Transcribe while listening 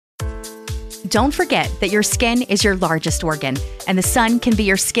Don't forget that your skin is your largest organ, and the sun can be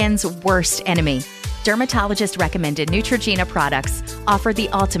your skin's worst enemy. Dermatologist recommended Neutrogena products offer the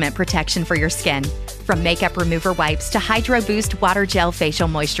ultimate protection for your skin. From makeup remover wipes to Hydro Boost Water Gel Facial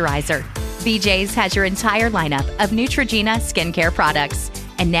Moisturizer, BJ's has your entire lineup of Neutrogena skincare products.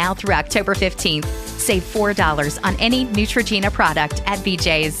 And now through October 15th, save $4 on any Neutrogena product at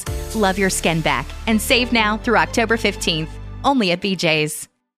BJ's. Love your skin back and save now through October 15th, only at BJ's.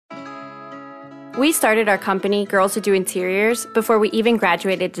 We started our company, Girls Who Do Interiors, before we even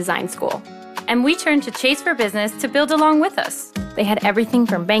graduated design school. And we turned to Chase for Business to build along with us. They had everything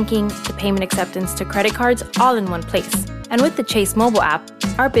from banking to payment acceptance to credit cards all in one place. And with the Chase mobile app,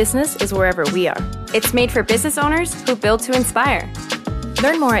 our business is wherever we are. It's made for business owners who build to inspire.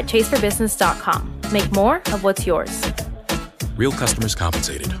 Learn more at chaseforbusiness.com. Make more of what's yours. Real customers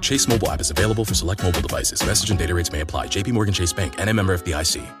compensated. Chase mobile app is available for select mobile devices. Message and data rates may apply. JP Morgan Chase Bank, NA member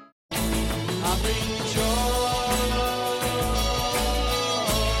FDIC.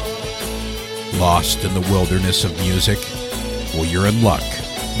 Lost in the wilderness of music? Well, you're in luck.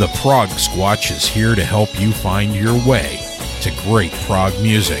 The Prog Squatch is here to help you find your way to great prog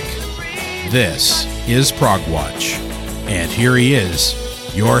music. This is Prog Watch. And here he is,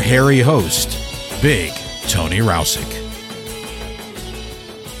 your hairy host, Big Tony Rousick.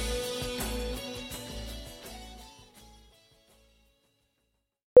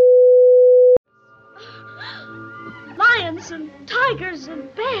 Lions and tigers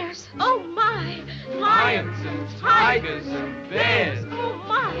and bears, oh my! Lions and tigers and bears, oh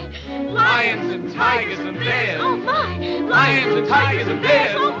my! Lions and tigers and bears, oh my! Lions and tigers and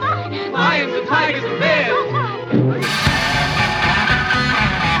bears, oh my! Lions and tigers and bears, oh my!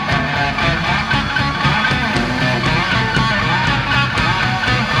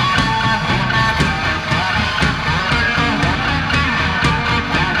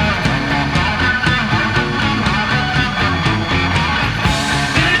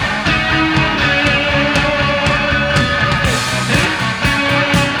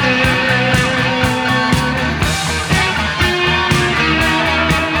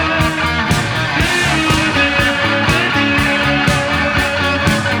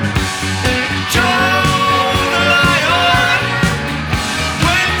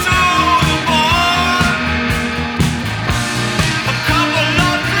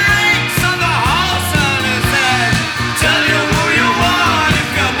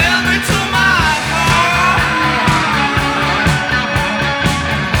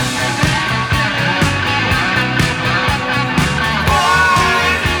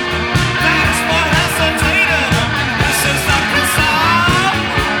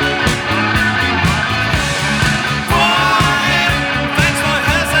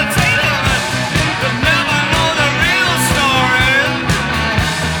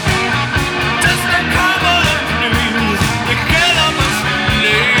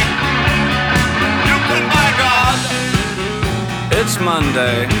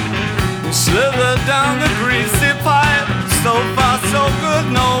 Monday, slither down the greasy pipe. So far so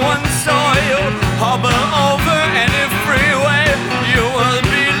good, no one saw you. Hobble over any freeway, you will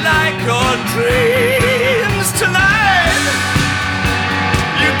be like your dreams tonight.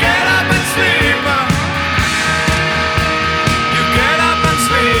 You get up and sleep. You get up and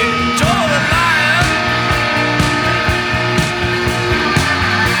sleep. Joe the lion.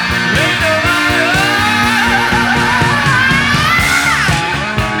 Lead the lion.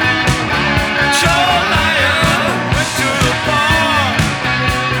 Lion went to the bar,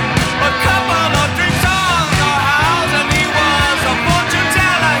 a couple of drinks on.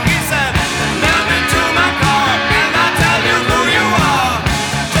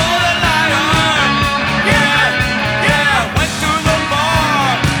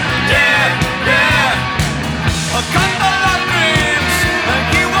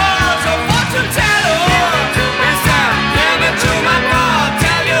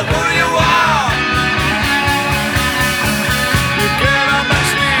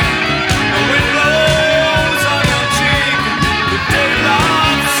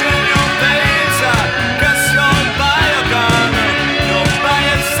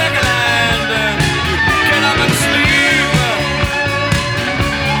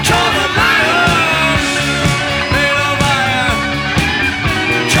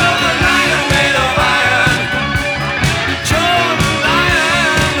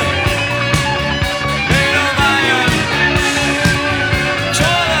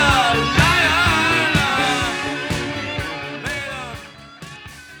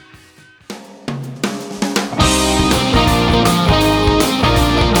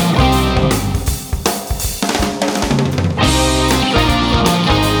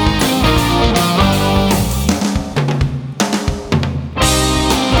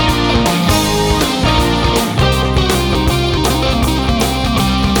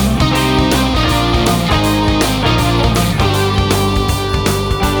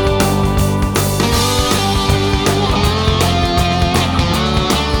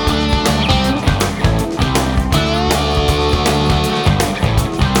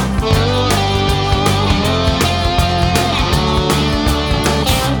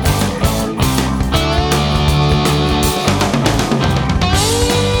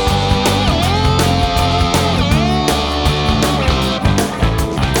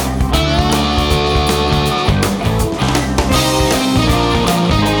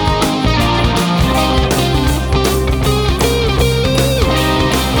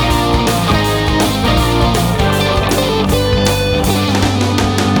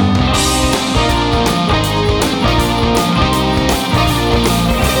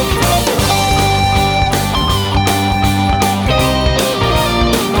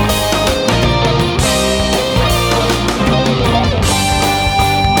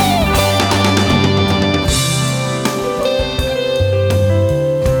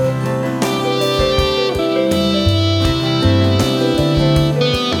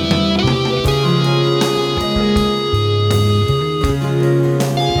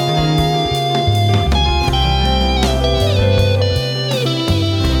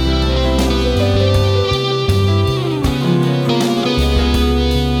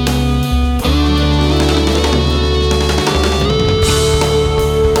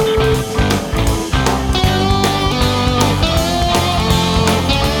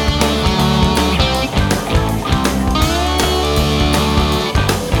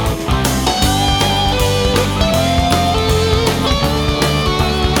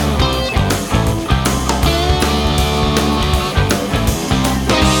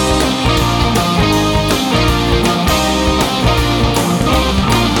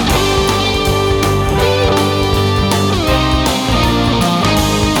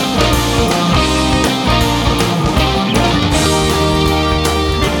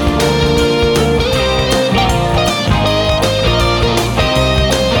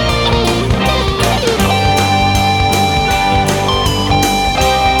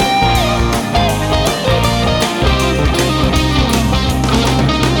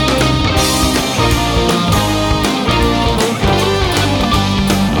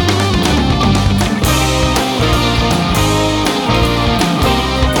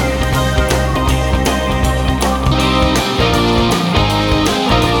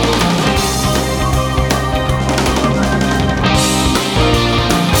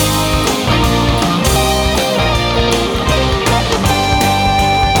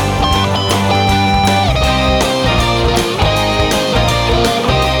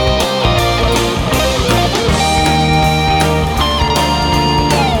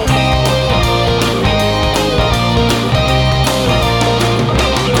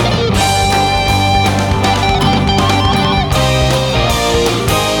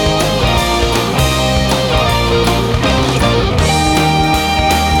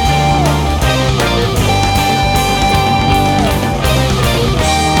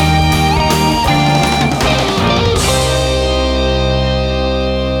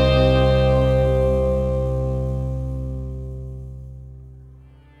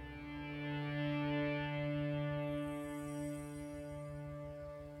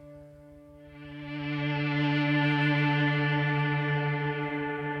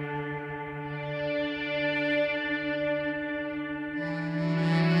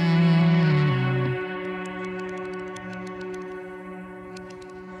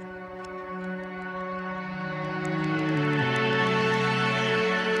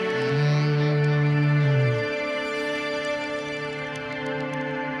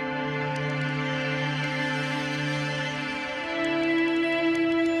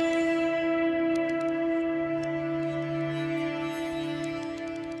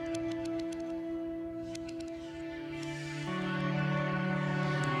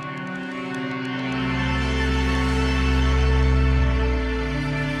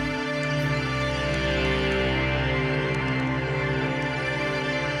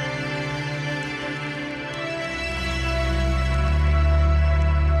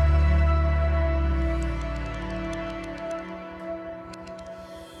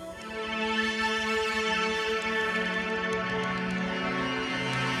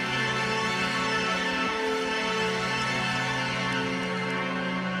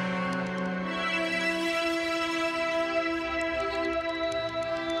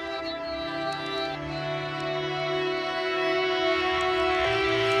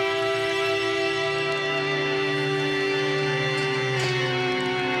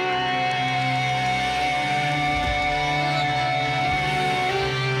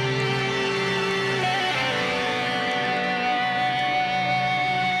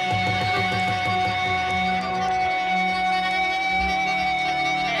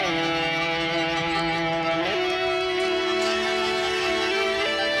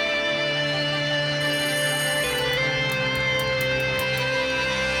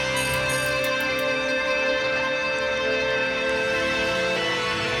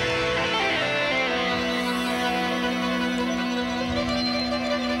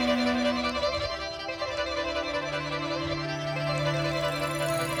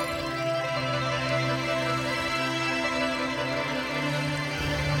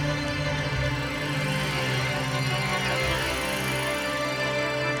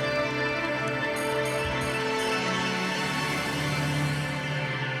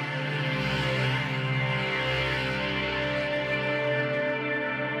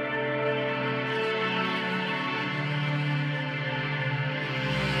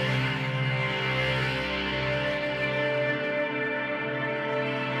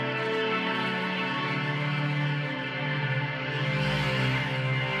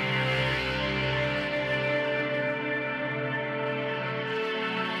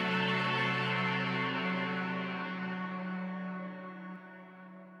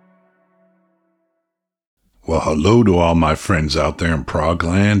 Well, hello to all my friends out there in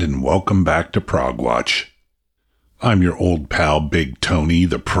Progland, and welcome back to Prog Watch. I'm your old pal Big Tony,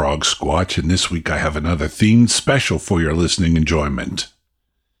 the Prog Squatch, and this week I have another themed special for your listening enjoyment.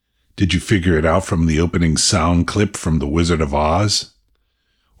 Did you figure it out from the opening sound clip from The Wizard of Oz?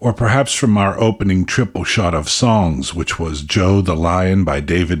 Or perhaps from our opening triple shot of songs, which was Joe the Lion by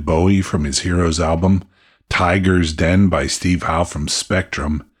David Bowie from his Heroes album, Tiger's Den by Steve Howe from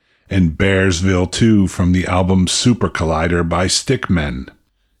Spectrum, and Bearsville 2 from the album Super Collider by Stickmen.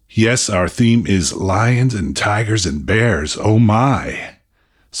 Yes, our theme is lions and tigers and bears, oh my!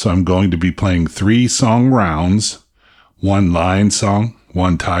 So I'm going to be playing 3 song rounds, 1 lion song,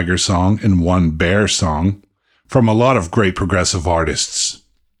 1 tiger song, and 1 bear song, from a lot of great progressive artists.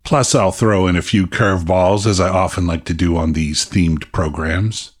 Plus I'll throw in a few curveballs, as I often like to do on these themed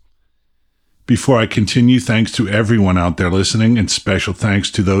programs. Before I continue, thanks to everyone out there listening, and special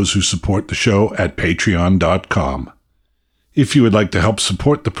thanks to those who support the show at patreon.com. If you would like to help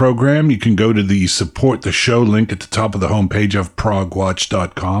support the program, you can go to the Support the Show link at the top of the homepage of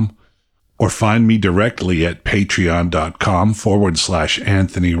progwatch.com, or find me directly at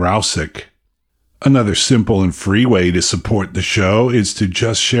patreon.com/Anthony Rousick. Another simple and free way to support the show is to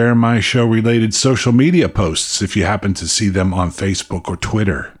just share my show-related social media posts if you happen to see them on Facebook or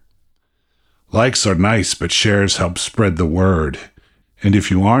Twitter. Likes are nice, but shares help spread the word. And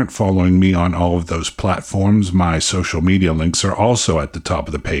if you aren't following me on all of those platforms, my social media links are also at the top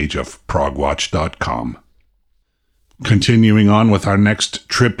of the page of progwatch.com. Continuing on with our next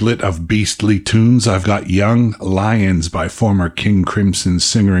triplet of beastly tunes, I've got Young Lions by former King Crimson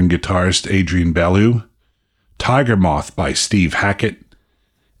singer and guitarist Adrian Belew, Tiger Moth by Steve Hackett,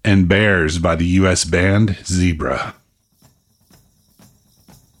 and Bears by the US band Zebra.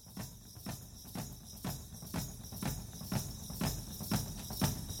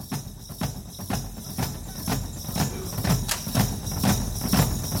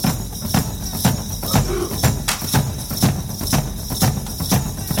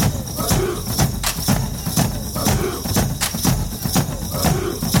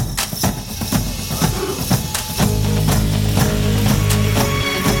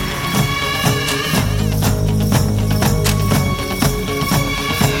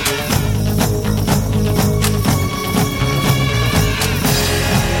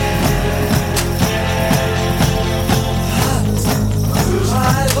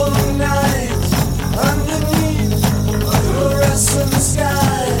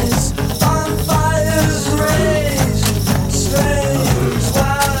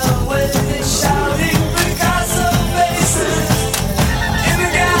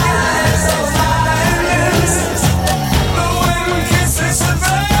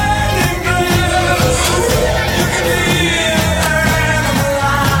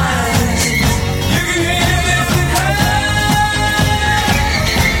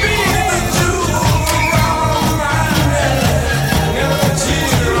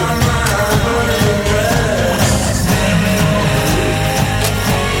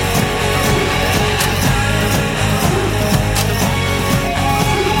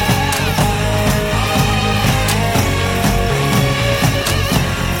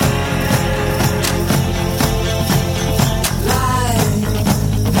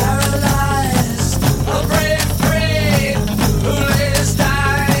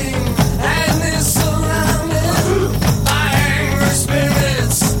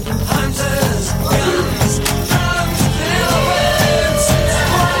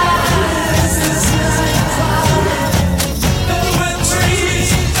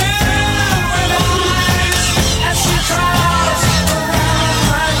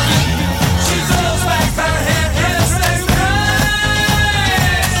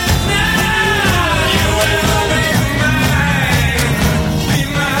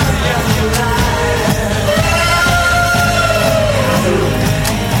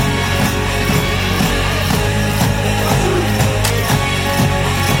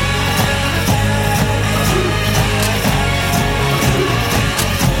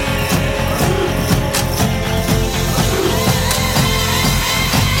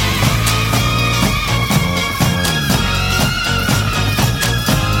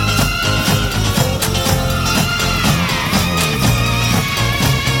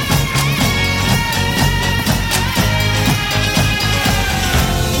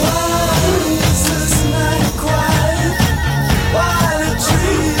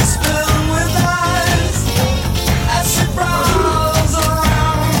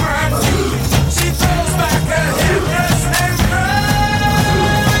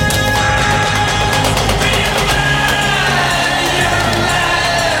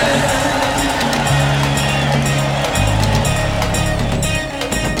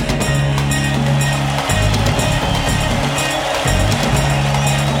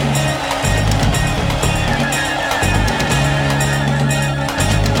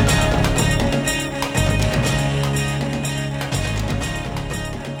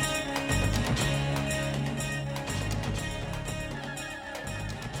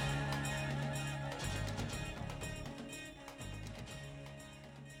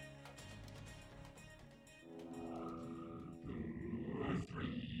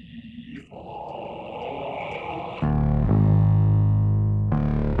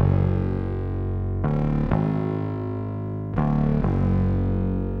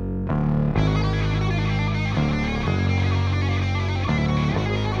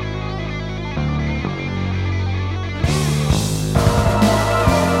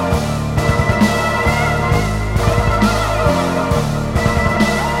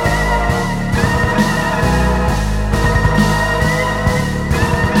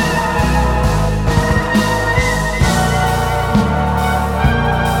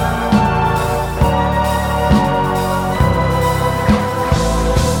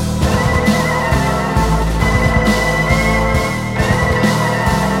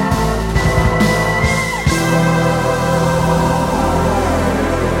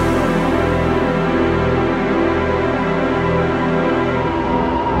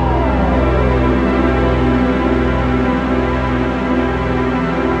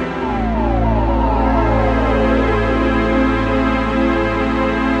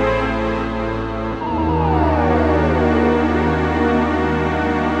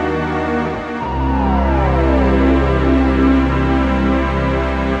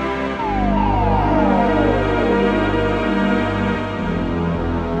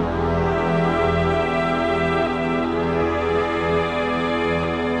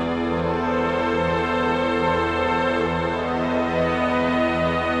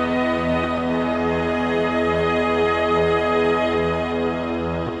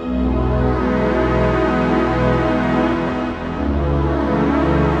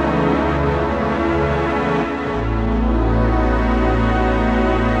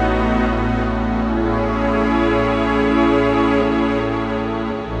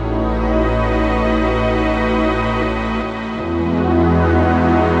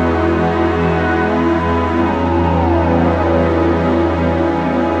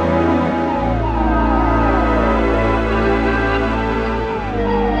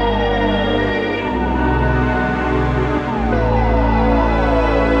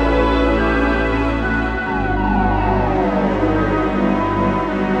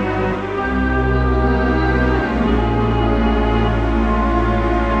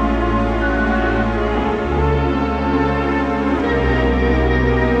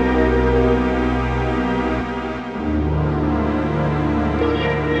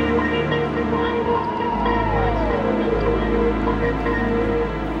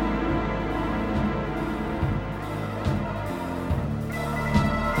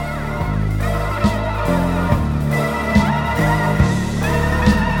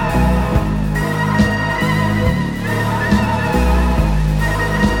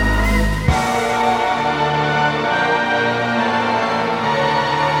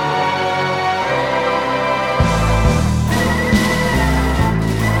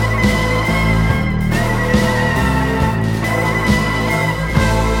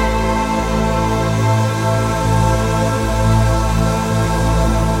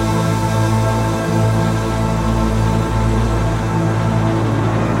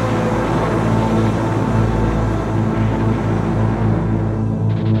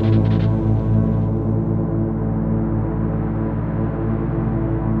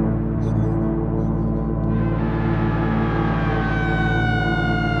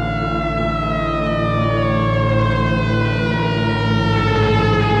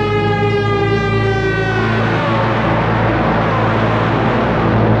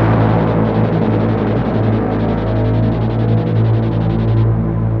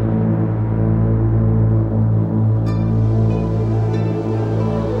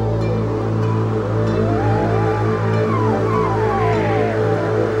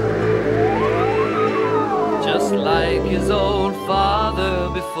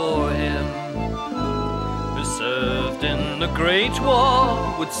 before him, who served in the Great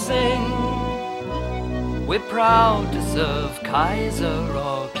War, would sing, we're proud to serve Kaiser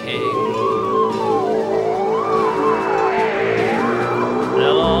or King.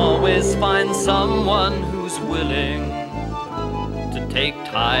 They'll always find someone who's willing to take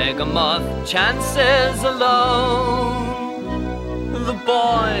tiger moth chances alone. The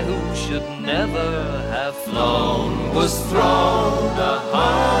boy who should never have flown was thrown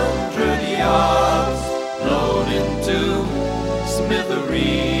 100 yards, blown into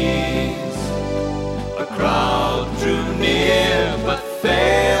smithereens. A crowd drew near but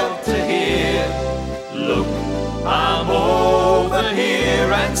failed to hear. Look, I'm over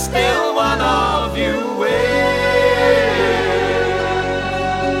here and still one of you waits.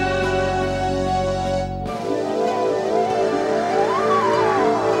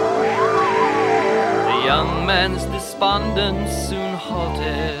 The young man's despondence soon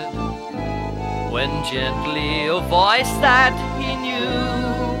halted when gently a voice that he knew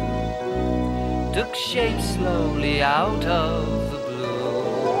took shape slowly out of the blue.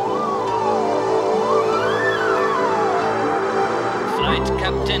 Flight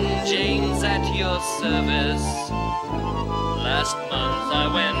Captain James at your service. Last month I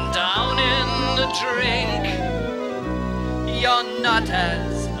went down in the drink. You're not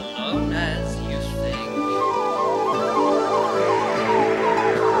as alone as you think.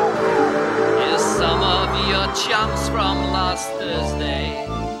 Here's some of your chumps from last Thursday,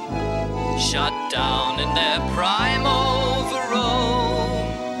 shot down in their prime over Rome.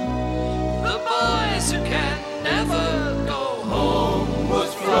 The boys who can never go home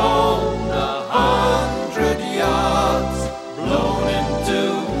was thrown 100 yards, blown into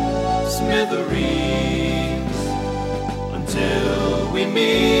smithereens. Until we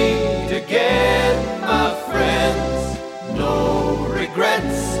meet again, my friends, no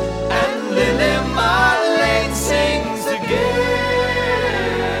regrets, and Lily Marlene sings again.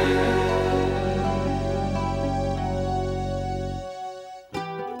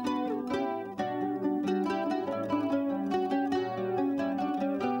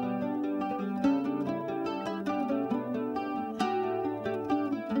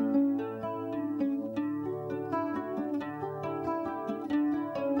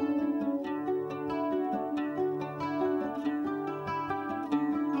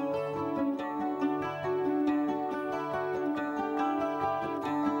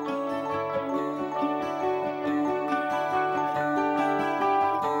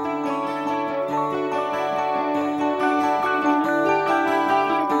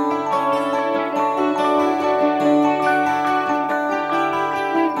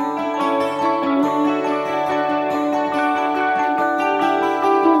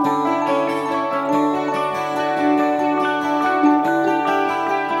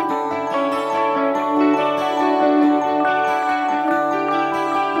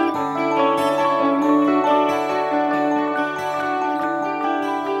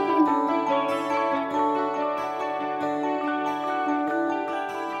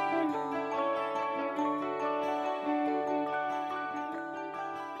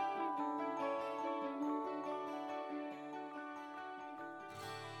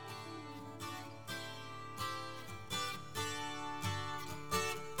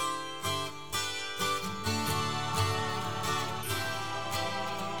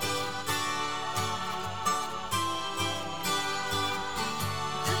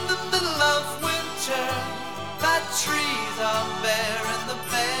 Trees are bare and the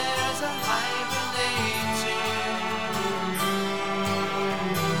bears are hibernating.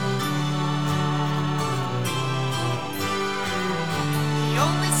 The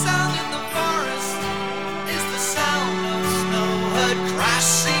only sound in the forest is the sound of snow heard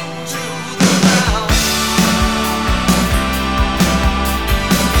crashing to the ground.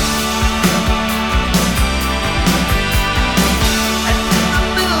 And in the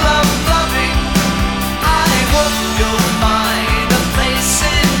middle of loving, I hope you'll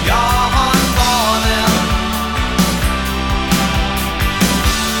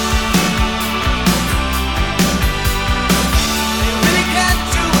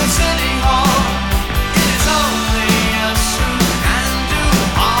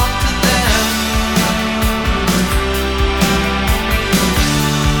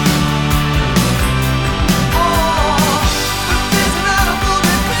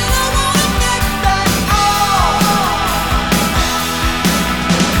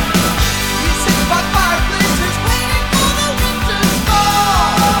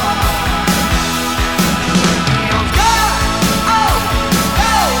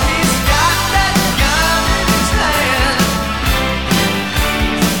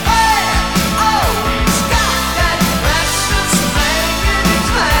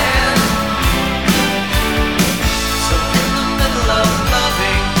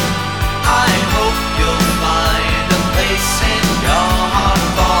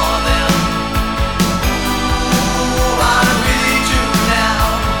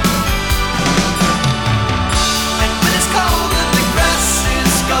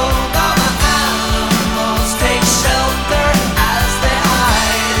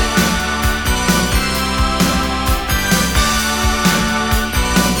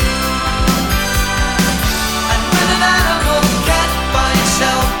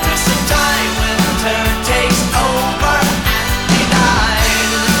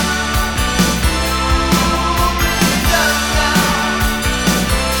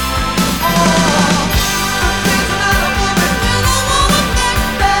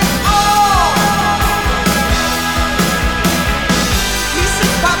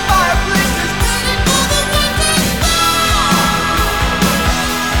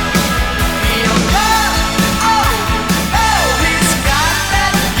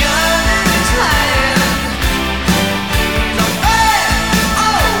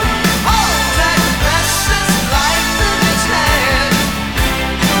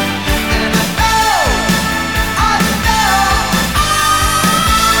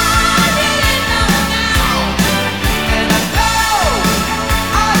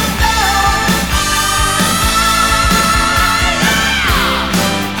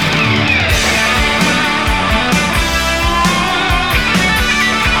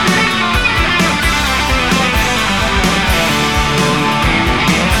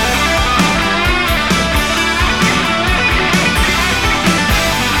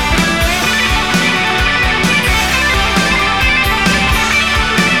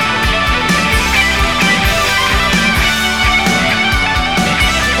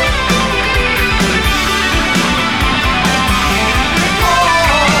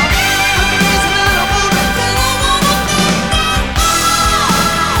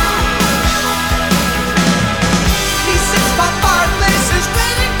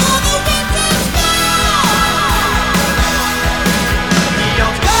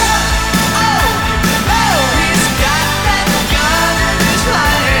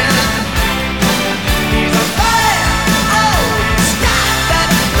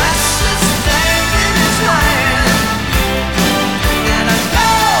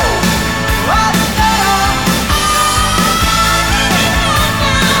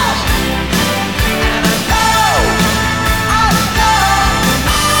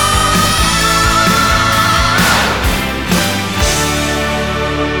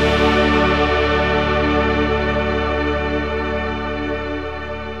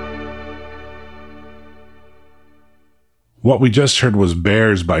What we just heard was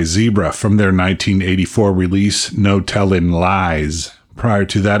Bears by Zebra from their 1984 release, No Tellin' Lies. Prior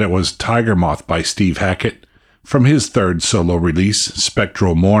to that, it was Tiger Moth by Steve Hackett from his third solo release,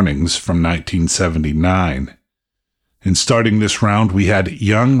 Spectral Mornings from 1979. And starting this round, we had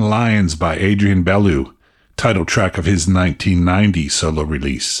Young Lions by Adrian Belew, title track of his 1990 solo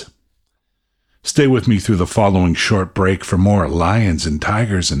release. Stay with me through the following short break for more Lions and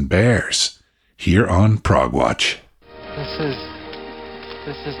Tigers and Bears here on Prog Watch.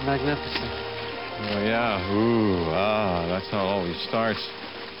 This is magnificent. Oh yeah, that's how it always starts.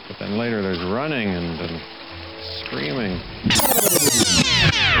 But then later there's running and screaming.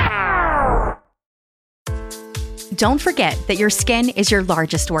 Don't forget that your skin is your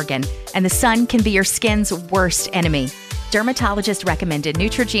largest organ, and the sun can be your skin's worst enemy. Dermatologist recommended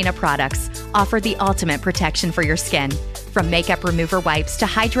Neutrogena products offer the ultimate protection for your skin. From makeup remover wipes to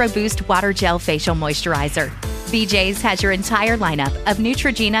Hydro Boost Water Gel Facial Moisturizer, BJ's has your entire lineup of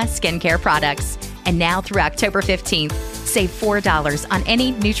Neutrogena skincare products. And now through October 15th, save $4 on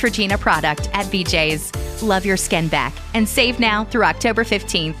any Neutrogena product at BJ's. Love your skin back and save now through October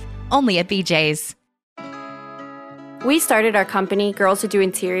 15th, only at BJ's. We started our company, Girls Who Do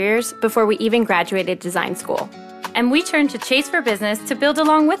Interiors, before we even graduated design school. And we turned to Chase for Business to build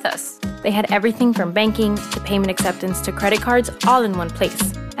along with us. They had everything from banking to payment acceptance to credit cards all in one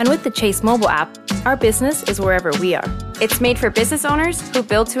place. And with the Chase mobile app, our business is wherever we are. It's made for business owners who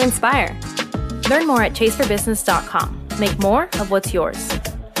build to inspire. Learn more at chaseforbusiness.com. Make more of what's yours.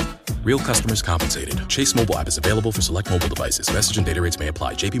 Real customers compensated. Chase mobile app is available for select mobile devices. Message and data rates may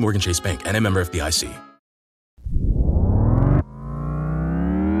apply. JP Morgan Chase Bank, NA member FDIC.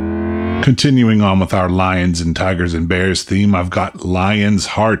 Continuing on with our Lions and Tigers and Bears theme, I've got Lion's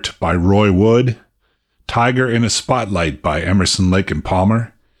Heart by Roy Wood, Tiger in a Spotlight by Emerson, Lake and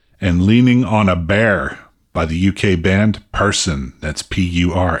Palmer, and Leaning on a Bear by the UK band Person. That's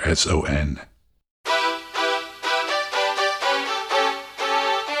P-U-R-S-O-N.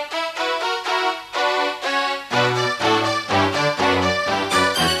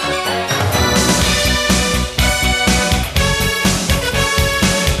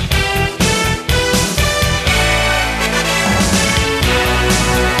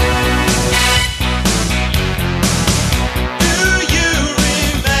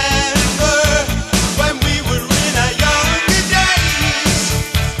 When we were in our younger days,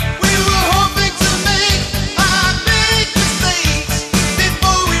 we were home.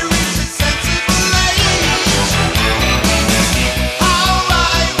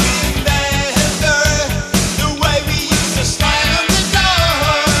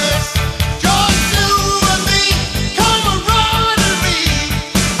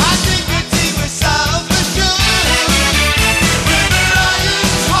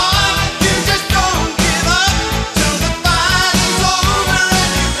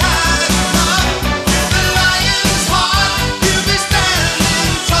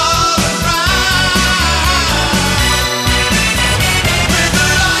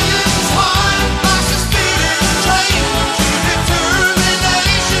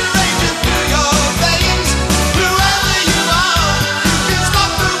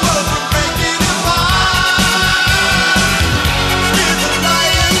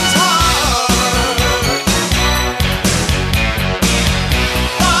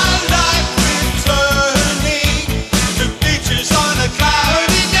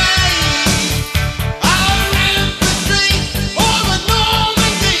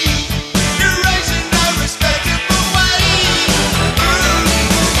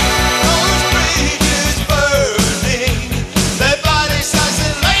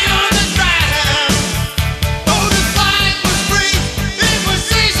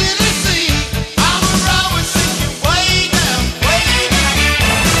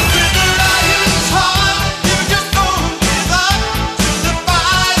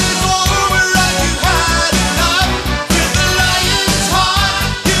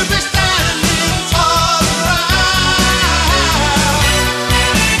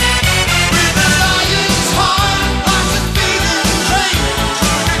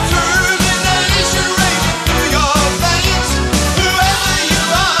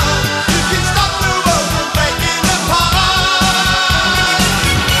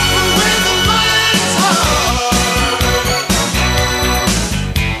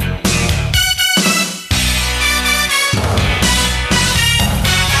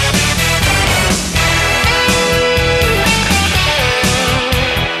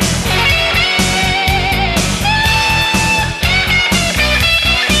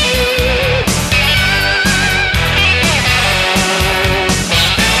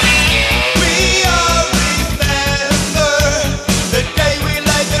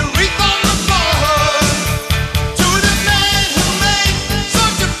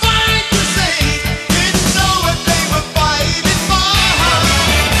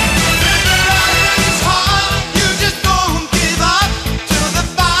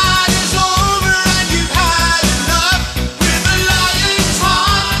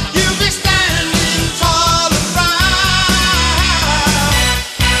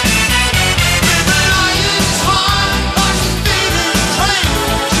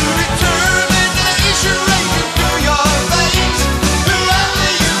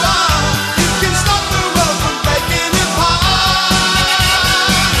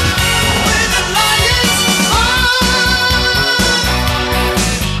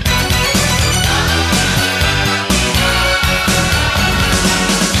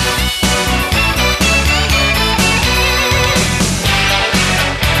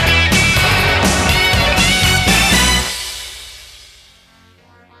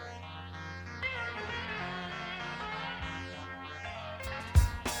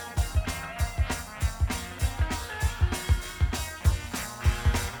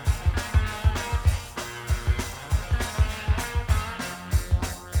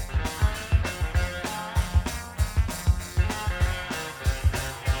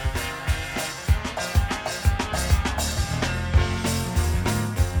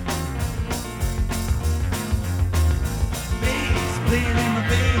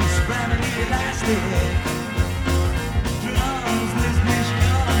 elastic. Drums, listening,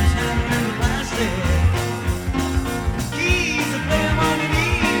 guns, hammering the plastic. Keys to play 'em on your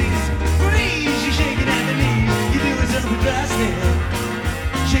knees. Freeze, you shake it at the knees. You do it something drastic.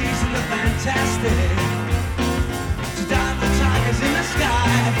 Chasing the fantastic. To dive the tigers in the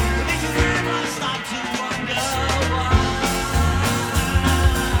sky. But they can very much stop to wonder why.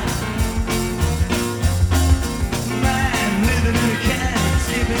 Man living in a can,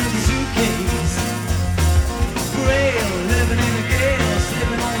 sleeping in a suitcase.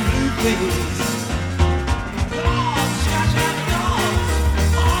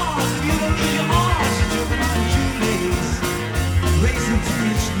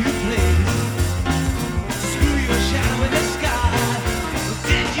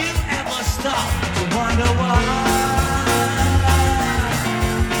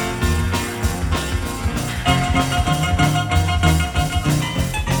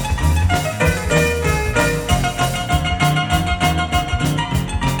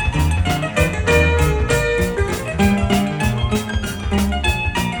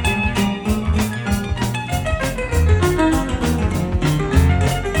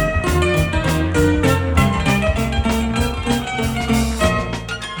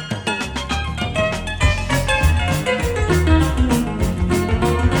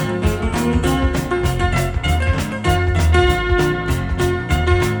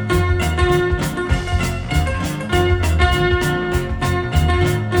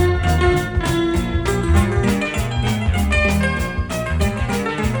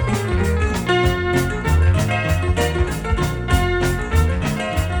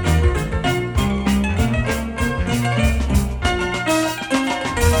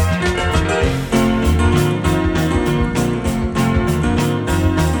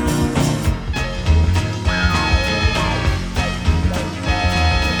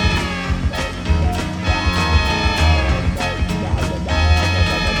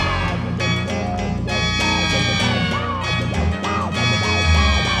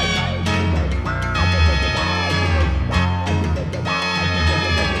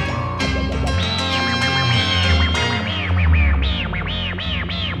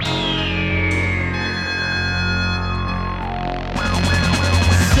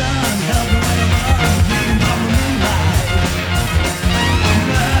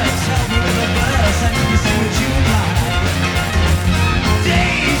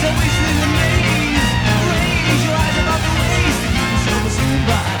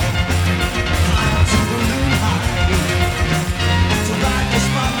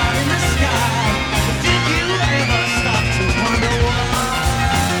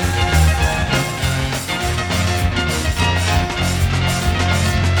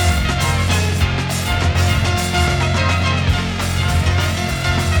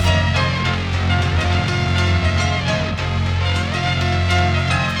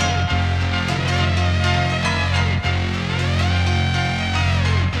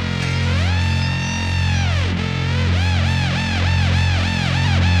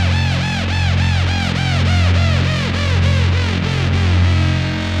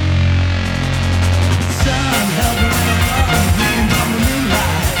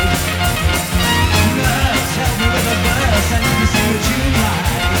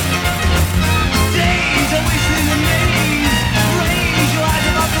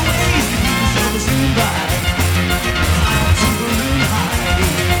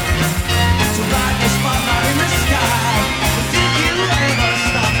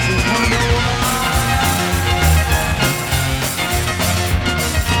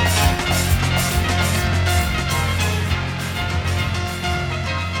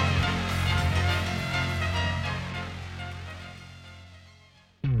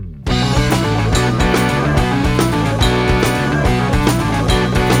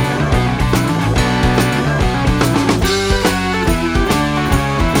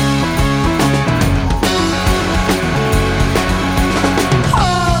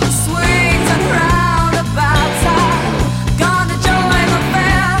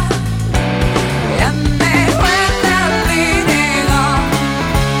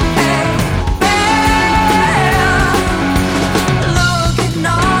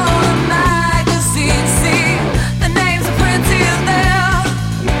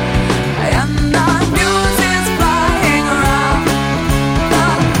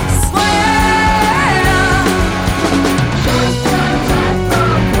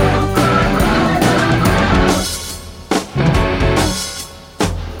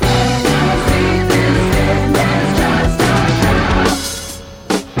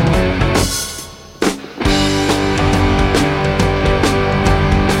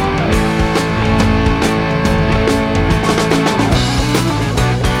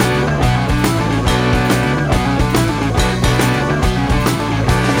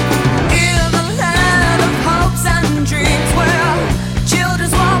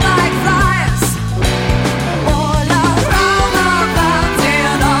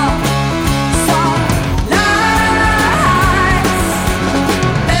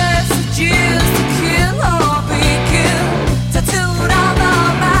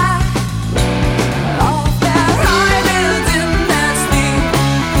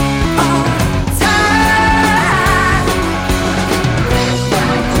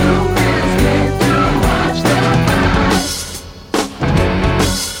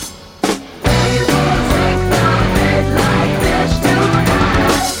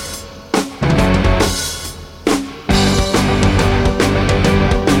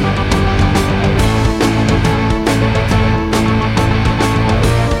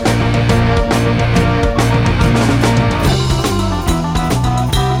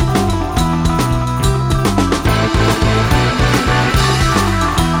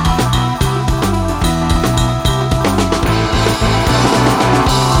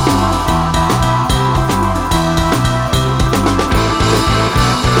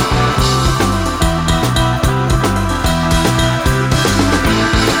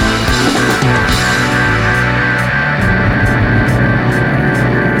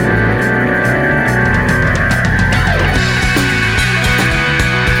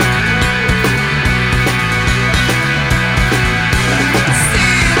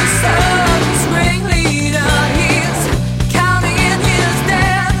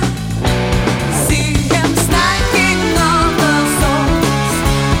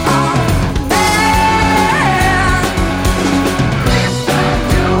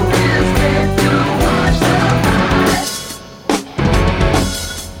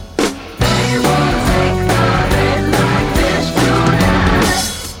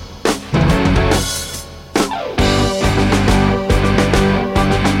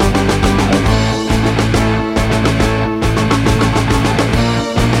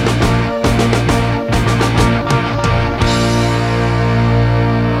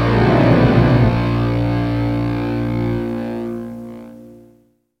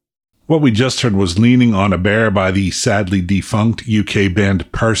 What we just heard was Leaning on a Bear by the sadly defunct UK band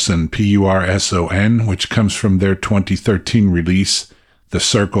Person, P-U-R-S-O-N, which comes from their 2013 release, The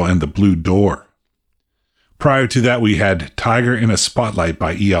Circle and the Blue Door. Prior to that, we had Tiger in a Spotlight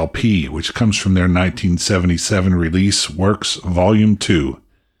by ELP, which comes from their 1977 release, Works Volume 2.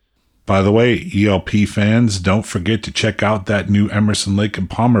 By the way, ELP fans, don't forget to check out that new Emerson, Lake and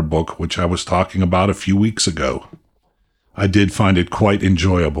Palmer book, which I was talking about a few weeks ago. I did find it quite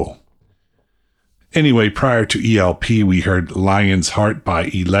enjoyable. Anyway, prior to ELP, we heard Lion's Heart by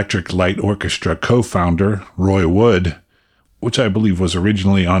Electric Light Orchestra co-founder Roy Wood, which I believe was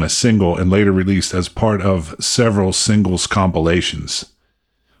originally on a single and later released as part of several singles compilations.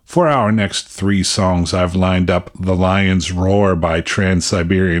 For our next 3 songs, I've lined up The Lion's Roar by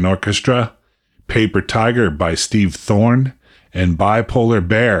Trans-Siberian Orchestra, Paper Tiger by Steve Thorne, and Bipolar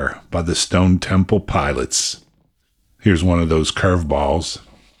Bear by the Stone Temple Pilots. Here's one of those curveballs.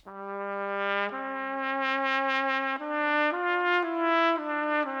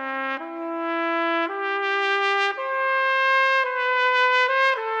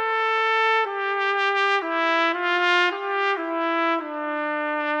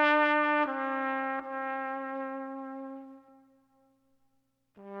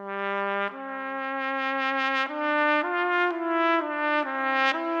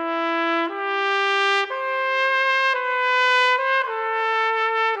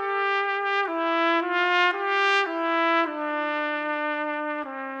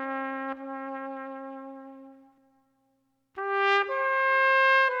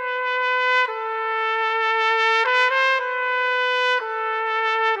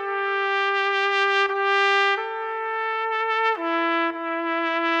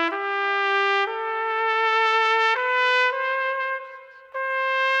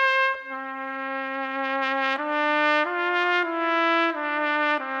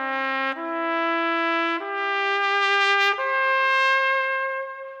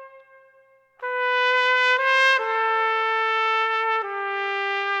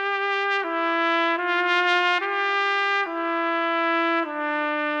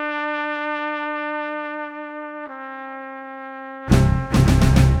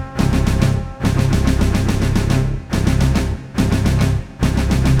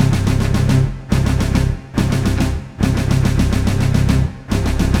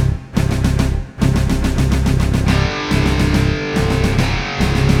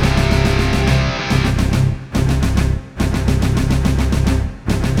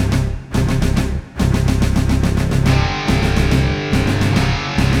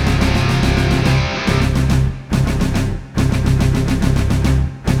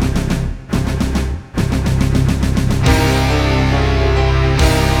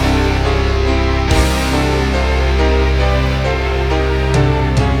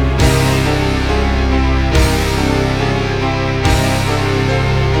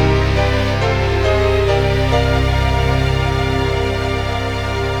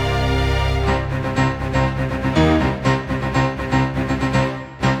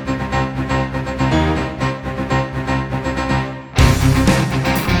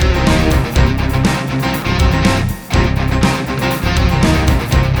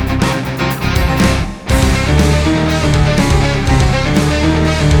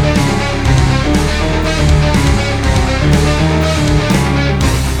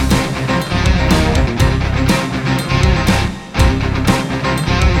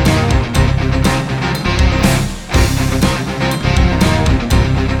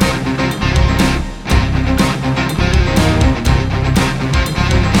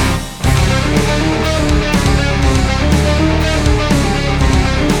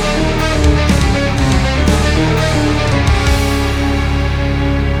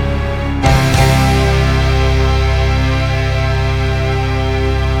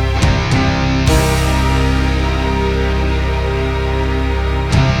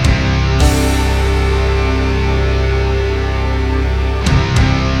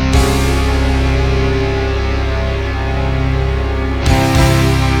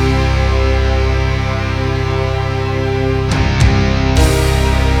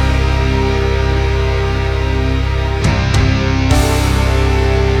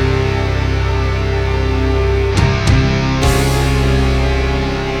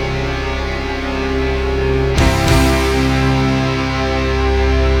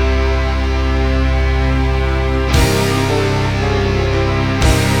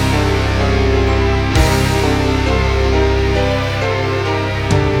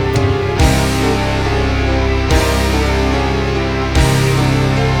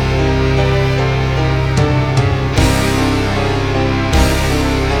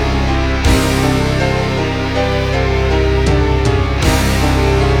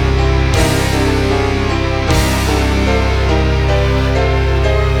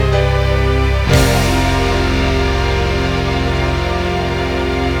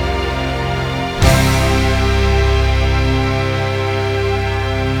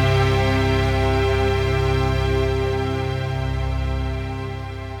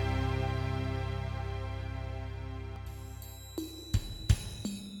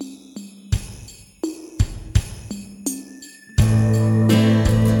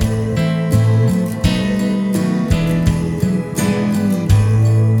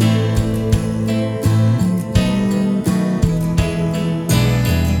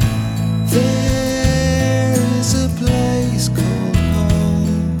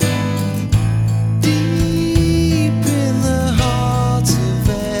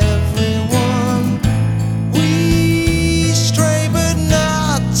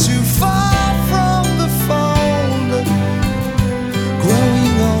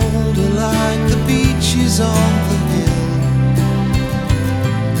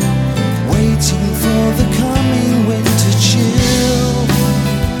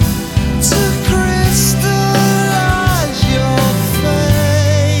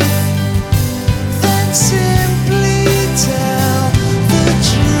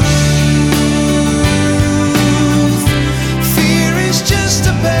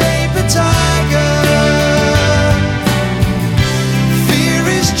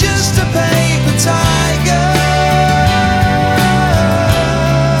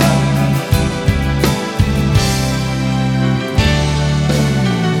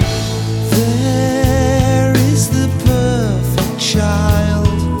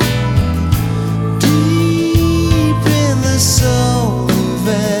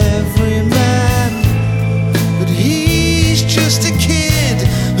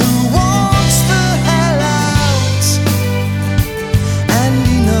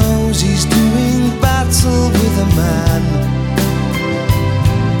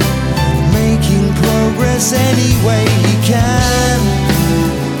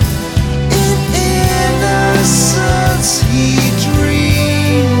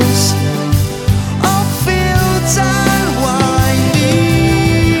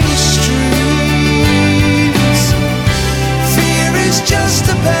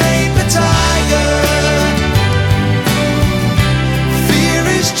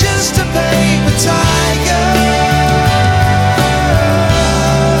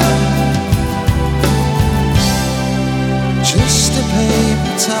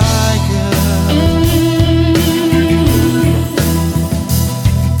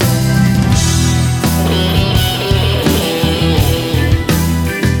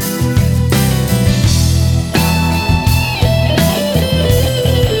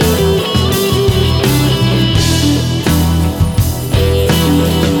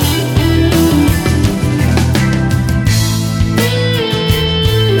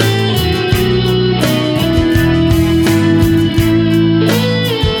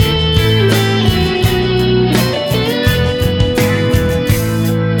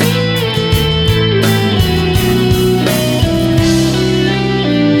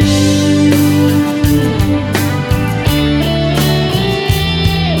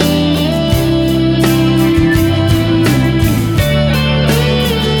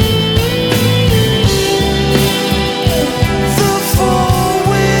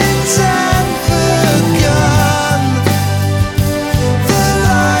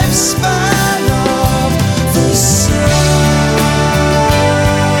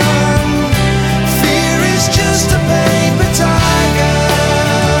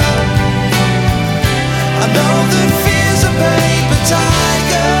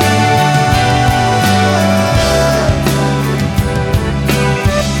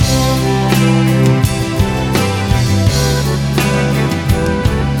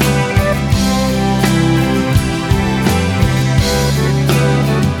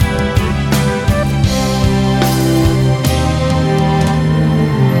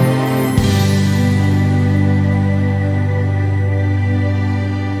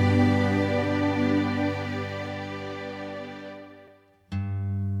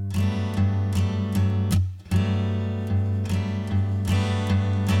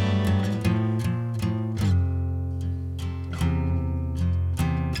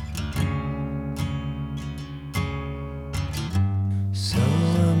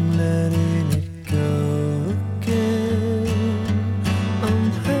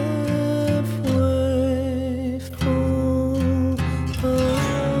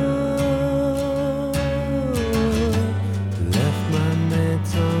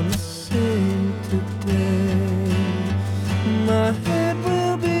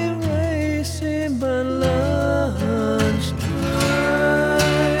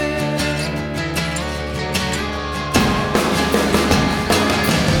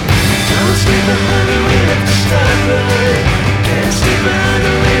 sleep behind the wheel at the stoplight. Can't sleep behind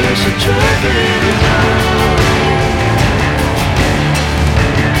the wheel as you're driving home.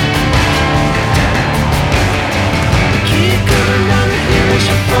 Keep coming down the hill as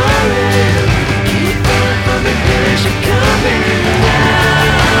you're falling. Keep falling from the hill as you're coming down.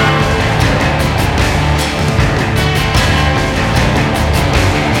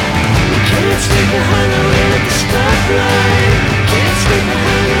 Can't sleep behind the wheel at the stoplight. Can't sleep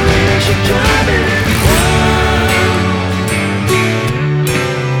behind the wheel as you're driving home.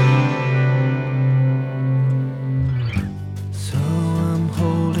 So I'm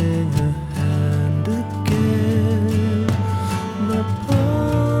holding her hand again. My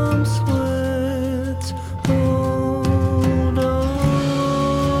palm sweats. Hold on.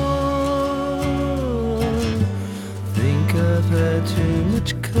 Think I've had too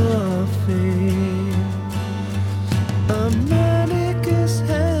much coffee. I'm manic as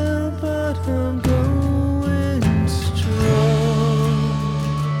hell, but I'm going strong.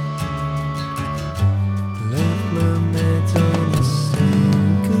 Left my meds on the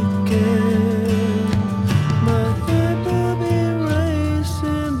sink again. My head will be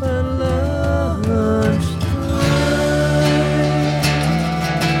racing by lunchtime.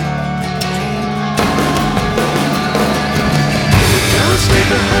 Don't sleep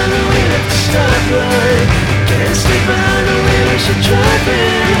behind the wheel at the stoplight. Can't sleep behind the wheel as you're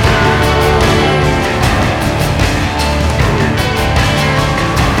driving home.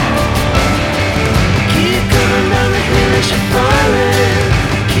 Keep coming down the hill as you're falling.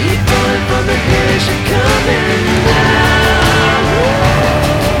 Keep falling from the hill as you're coming down.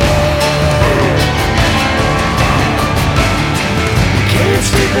 Can't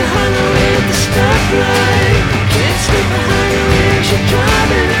sleep behind the wheel at the stoplight. Can't sleep behind the wheel as you're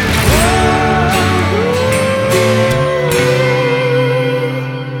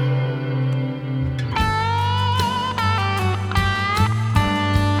driving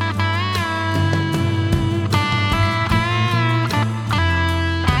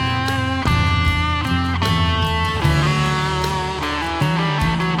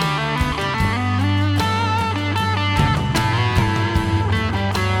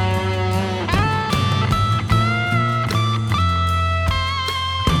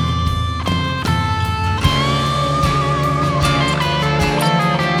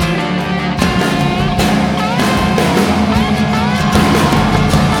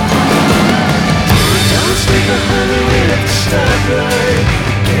Don't sleep behind the wheel at the stoplight.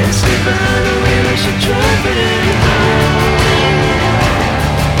 Can't sleep behind the wheel as you're driving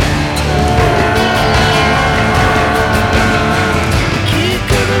home. Keep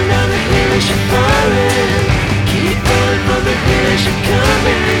coming down the hill as you're falling. Keep falling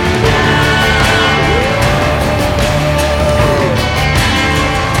from the hill as you're coming down.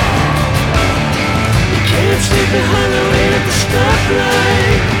 Can't sleep behind the wheel at the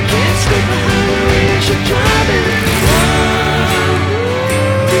stoplight. Can't sleep behind the wheel as you're driving home.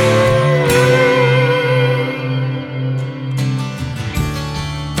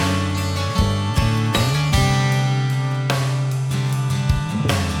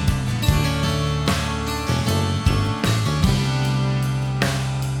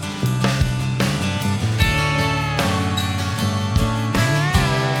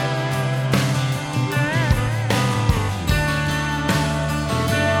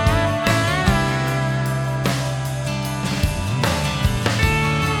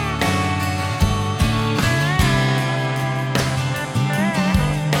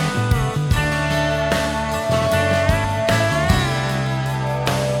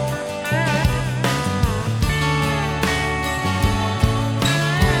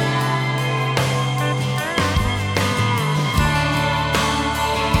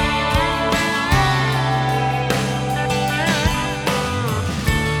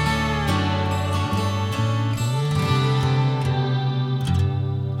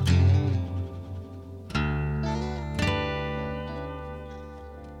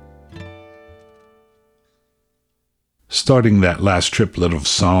 Starting that last triplet of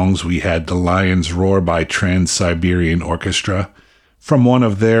songs, we had The Lion's Roar by Trans-Siberian Orchestra from one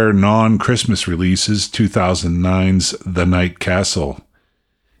of their non-Christmas releases, 2009's The Night Castle.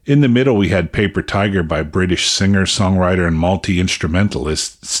 In the middle, we had Paper Tiger by British singer, songwriter, and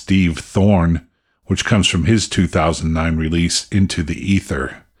multi-instrumentalist Steve Thorne, which comes from his 2009 release, Into the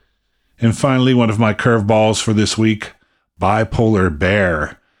Ether. And finally, one of my curveballs for this week, Bipolar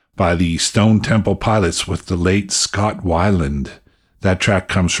Bear by the Stone Temple Pilots with the late Scott Weiland. That track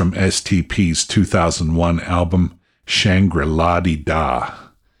comes from STP's 2001 album, Shangri-La-Di-Da.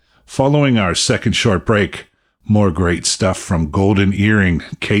 Following our second short break, more great stuff from Golden Earring,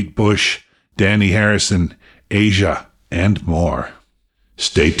 Kate Bush, Danny Harrison, Asia, and more.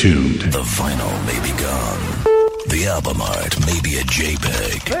 Stay tuned. The vinyl may be gone. The album art may be a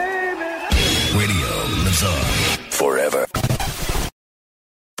JPEG. Radio lives on forever.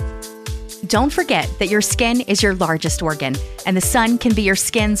 Don't forget that your skin is your largest organ, and the sun can be your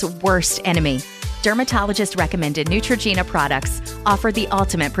skin's worst enemy. Dermatologist recommended Neutrogena products offer the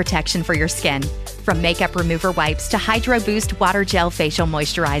ultimate protection for your skin. From makeup remover wipes to Hydro Boost Water Gel Facial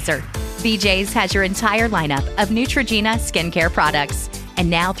Moisturizer, BJ's has your entire lineup of Neutrogena skincare products. And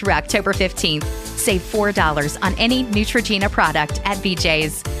now through October 15th, save $4 on any Neutrogena product at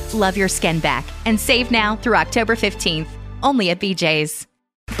BJ's. Love your skin back and save now through October 15th, only at BJ's.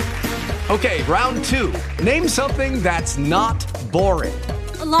 Okay, round two. Name something that's not boring.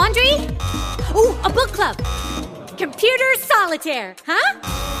 A laundry? Ooh, a book club. Computer solitaire, huh?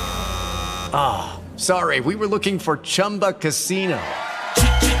 Ah, oh, sorry, we were looking for Chumba Casino.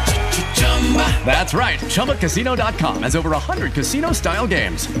 That's right, ChumbaCasino.com has over 100 casino-style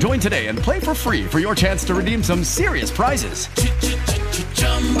games. Join today and play for free for your chance to redeem some serious prizes.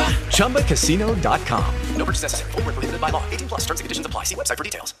 ChumbaCasino.com. No purchase necessary. Void where prohibited by law. 18+ terms and conditions apply. See website for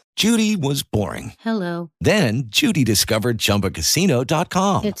details. Judy was boring. Hello. Then Judy discovered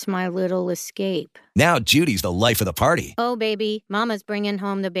ChumbaCasino.com. It's my little escape. Now Judy's the life of the party. Oh, baby, mama's bringing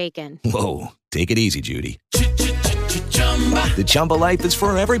home the bacon. Whoa, take it easy, Judy. The Chumba life is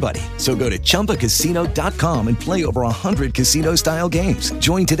for everybody. So go to ChumbaCasino.com and play over 100 casino-style games.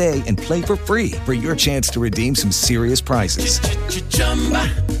 Join today and play for free for your chance to redeem some serious prizes.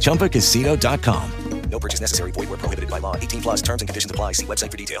 ChumbaCasino.com. No purchase necessary. Void where prohibited by law. 18+ terms and conditions apply. See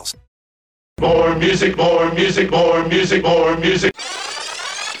website for details. More music, more music, more music, more music.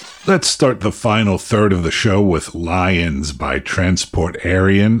 Let's start the final third of the show with Lions by Transport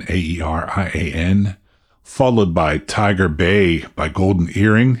Arian, Aerian, followed by Tiger Bay by Golden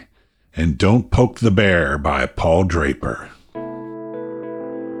Earring, and Don't Poke the Bear by Paul Draper.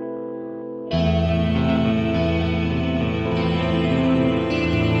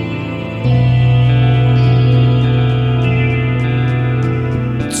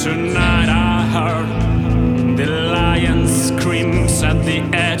 Tonight I heard the lion screams at the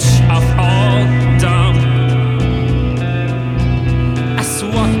edge of all dawn. As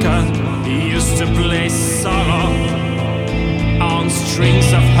Walker used to play solo on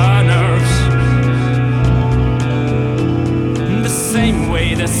strings of her nerves, the same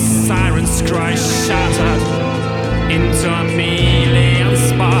way the siren's cry shattered into a million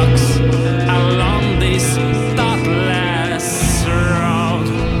sparks along this thoughtless road.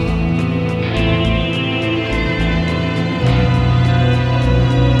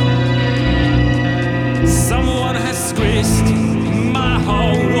 Someone has squeezed my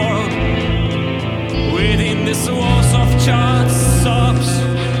whole world within these walls of charred sobs.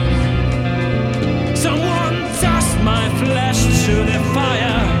 Someone tossed my flesh to the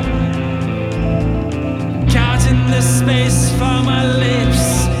fire, cutting the space from my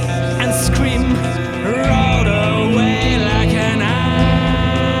lips, and scream rolled away like an eye.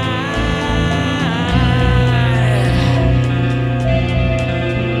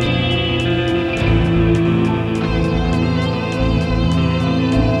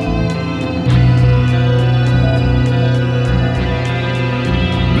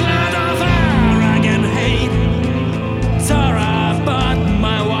 Blood of arrogant hate tore apart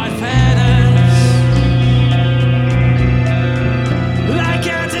my white feathers like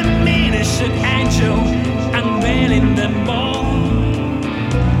a diminished angel unveiling them all.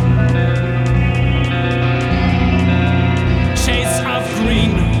 Shades of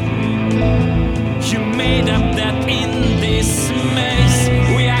green, you made up that in this maze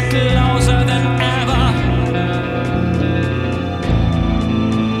we are closer than ever.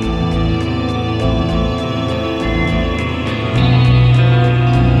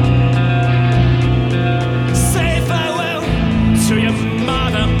 Say farewell to your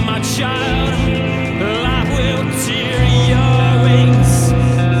mother, my child. Love will tear your wings,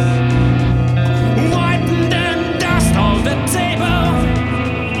 wipe the dust off the table,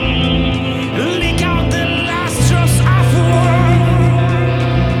 leak out the last drops of war,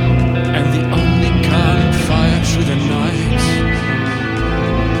 and the only campfire through the night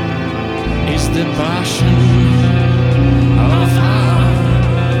is the passion of our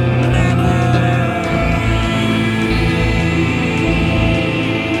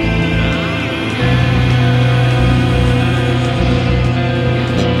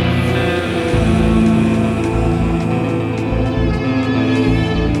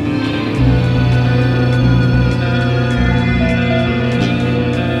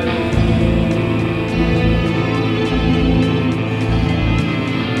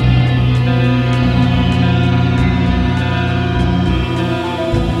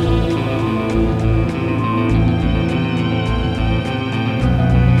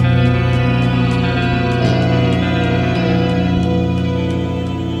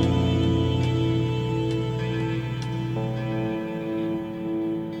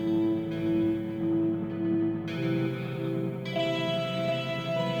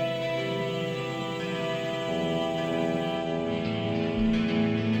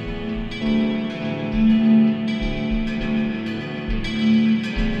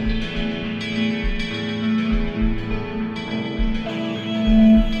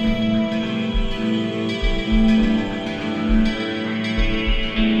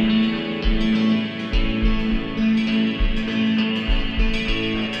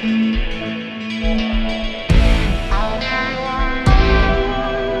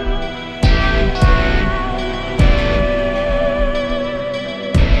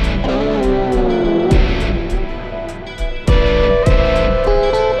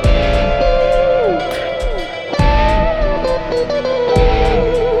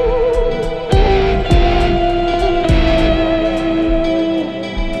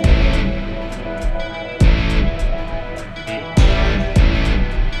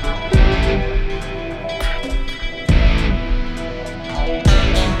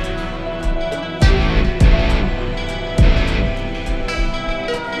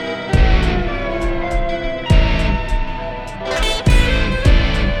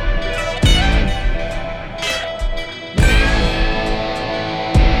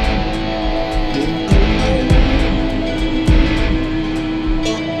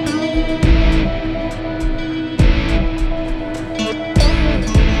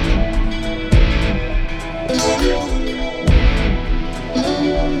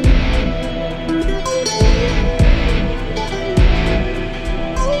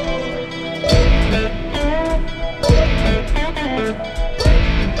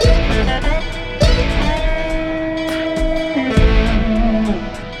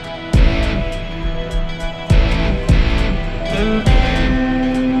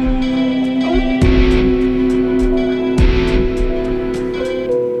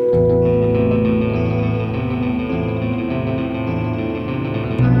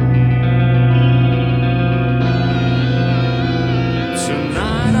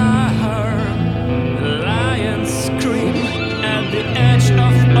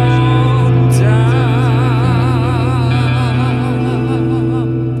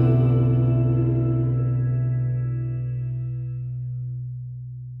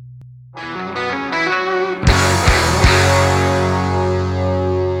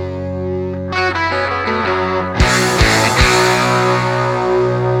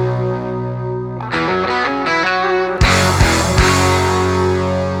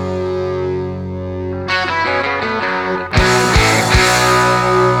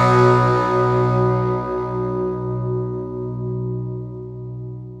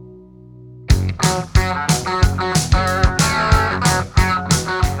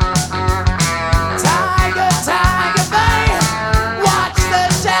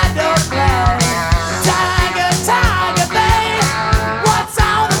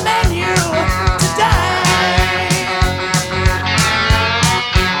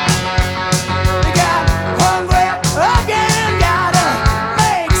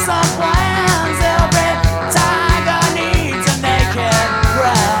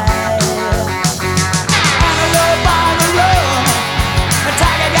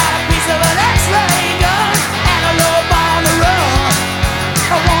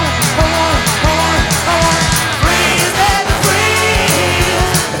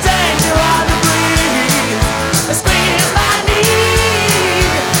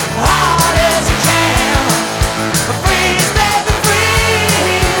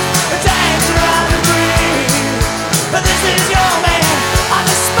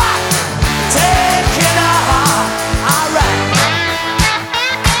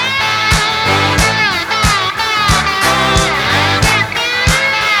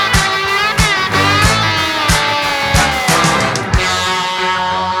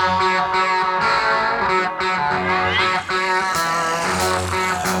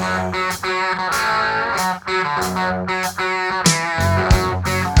Tiger,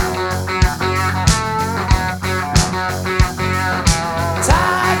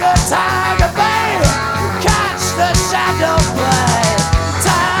 tiger, babe, catch the shadow play.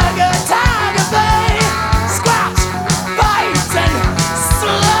 Tiger, tiger, babe, scratch, bite, and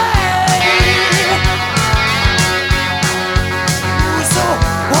slay. So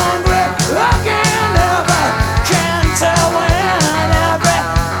hungry, I can't tell when every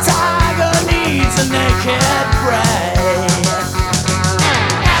tiger needs a naked prey.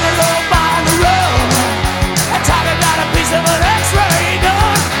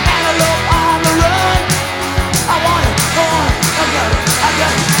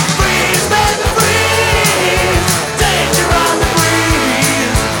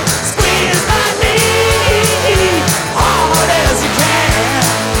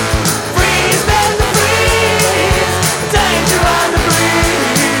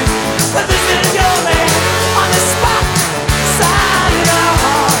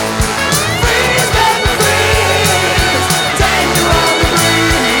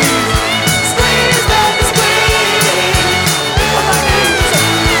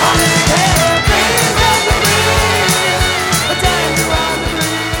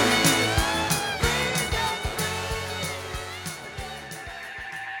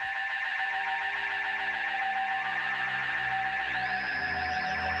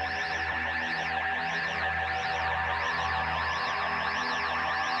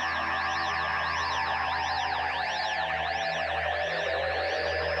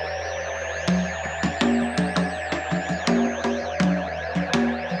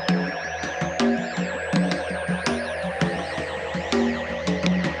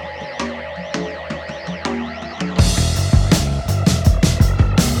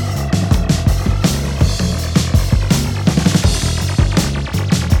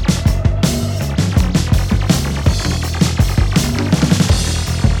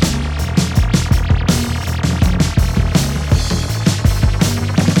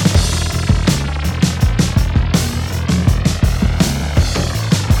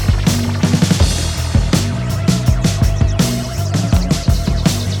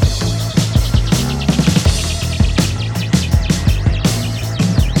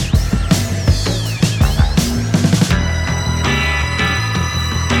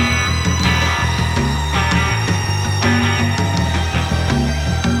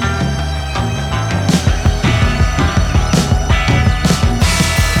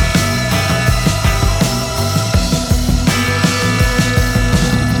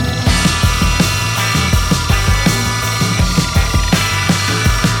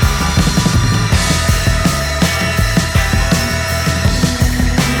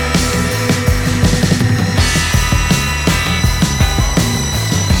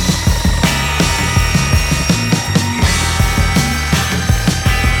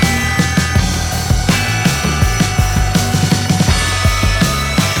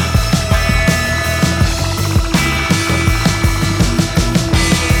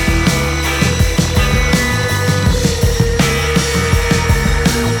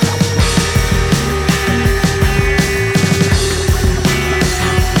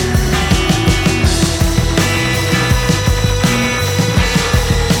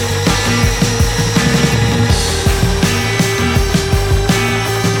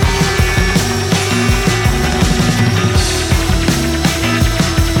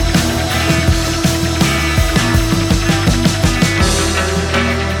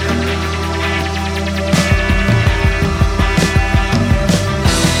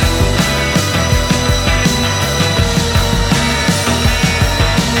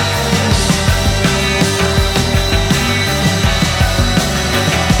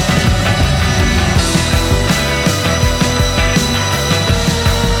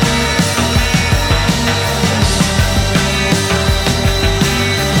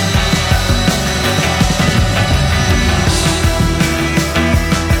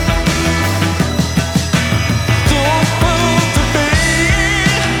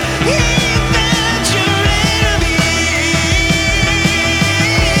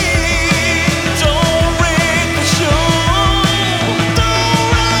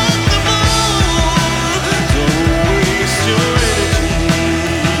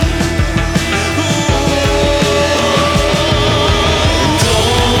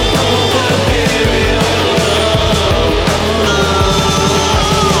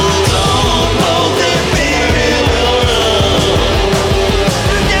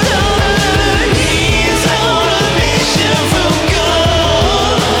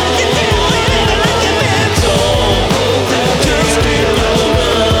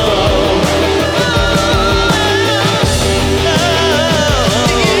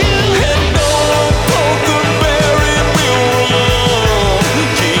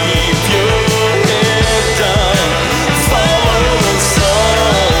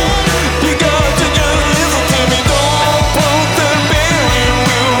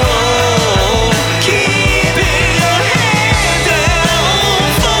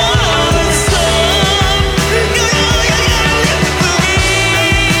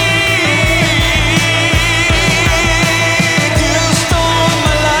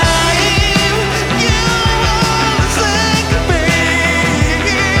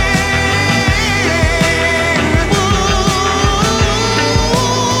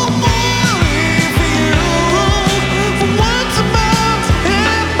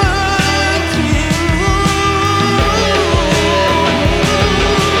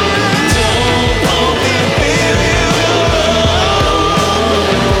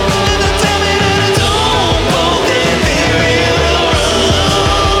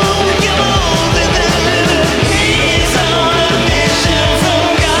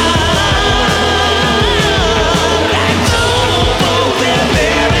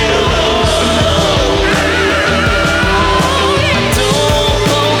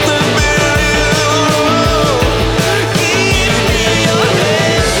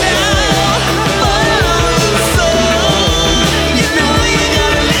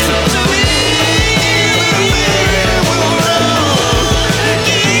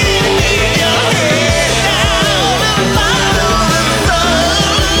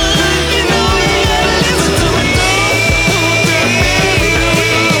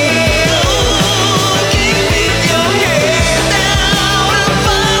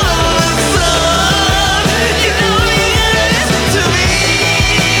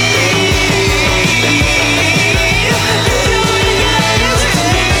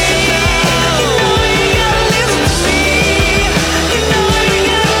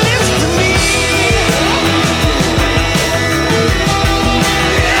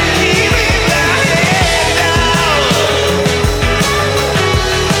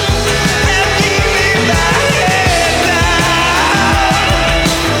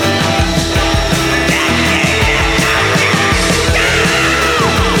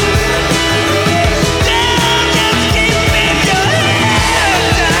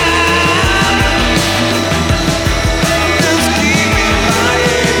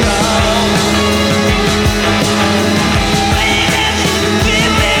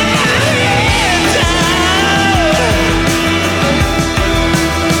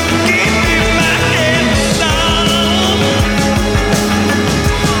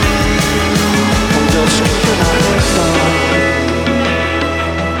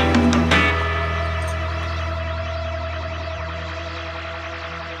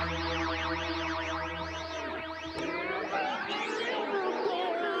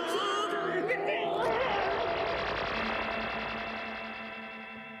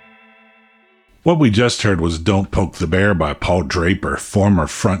 What we just heard was Don't Poke the Bear by Paul Draper, former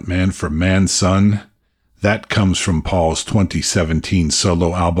frontman for Mansun. That comes from Paul's 2017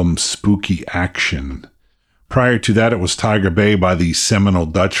 solo album Spooky Action. Prior to that, it was Tiger Bay by the seminal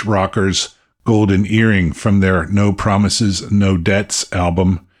Dutch rockers Golden Earring from their No Promises, No Debts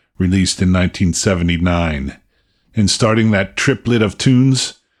album, released in 1979. And starting that triplet of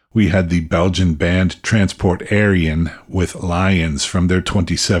tunes, we had the Belgian band Transport Aryan with Lions from their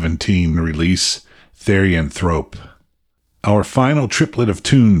 2017 release, Therianthrope. Our final triplet of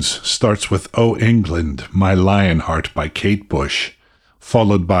tunes starts with O England, My Lionheart by Kate Bush,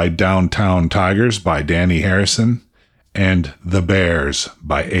 followed by Downtown Tigers by Danny Harrison, and The Bears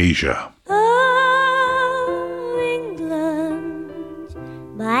by Asia. Oh, England,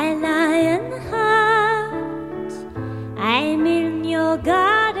 my lionheart, I'm in your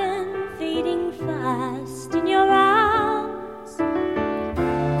garden, fading fast in your arms.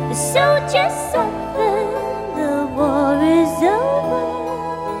 The soldiers suffer, the war is over.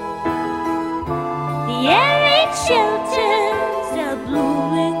 The air ain't shelters, the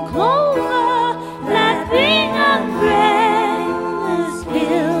blooming clover, flapping umbrellas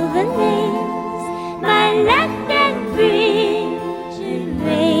fill the lanes. My land and bridge in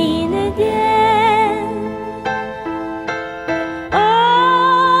rain again.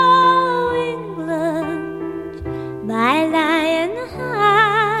 Oh, England, my lionheart,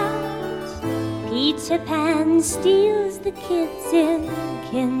 Peter Pan steals the kids in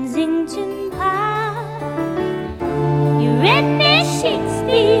Kensington Park. You read me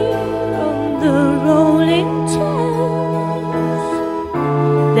Shakespeare on the rolling Thames,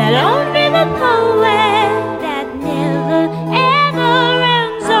 that old river poet that never ever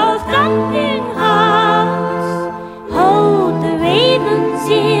ends. Oh, thumping hearts, hold the ravens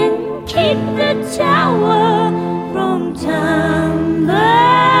in, keep the tower from tumbling.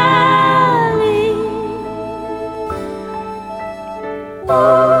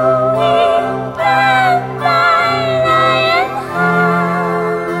 Oh, England, my lionheart.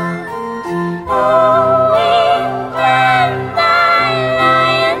 Oh, England, my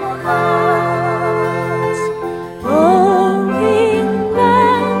lionheart. Oh,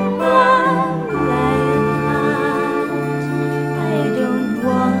 England, my lionheart. I don't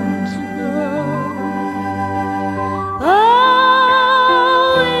want to go. Oh,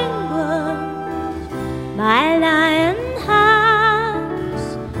 England, my lionheart,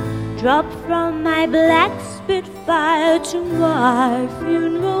 drop from my black Spitfire to my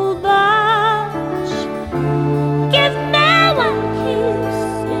funeral barge. Give me one kiss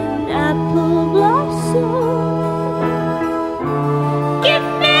in apple blossom. Give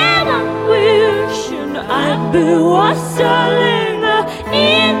me one wish and I'd be wassailing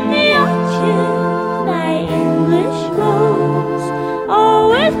in the ocean, my English rose. Oh,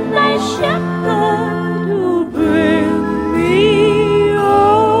 with my shepherd who'll bring me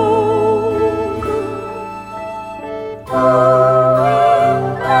home. Oh,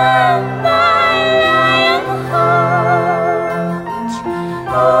 England, my lionheart.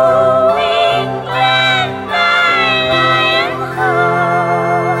 Oh, England, my lionheart.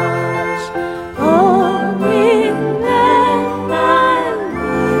 Oh, England, my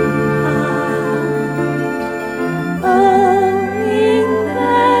lionheart. Oh,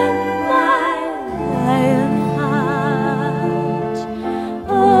 England, my lionheart.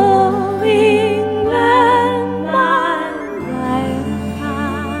 Oh, England, my lionheart.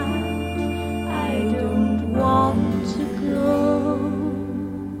 I don't want to go.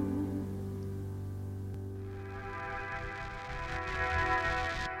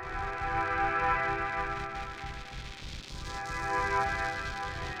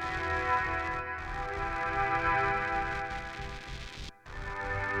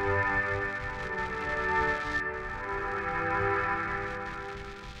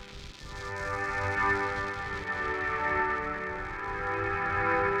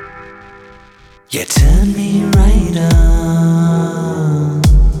 You turn me right on,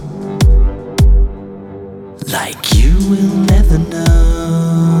 like you will never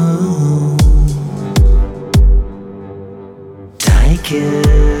know.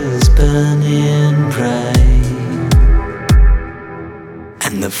 Tigers burning bright,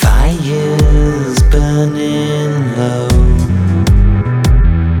 and the fire's burning low.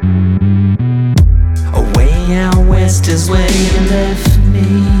 Away out west is where you left me,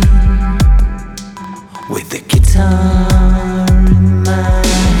 with the guitar in my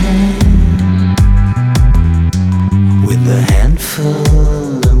hand, with a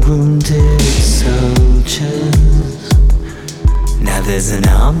handful of wounded soldiers. Now there's an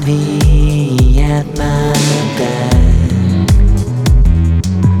army at my back.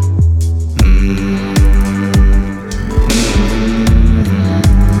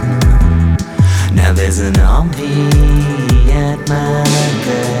 an army at my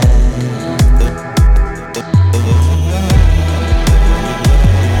back.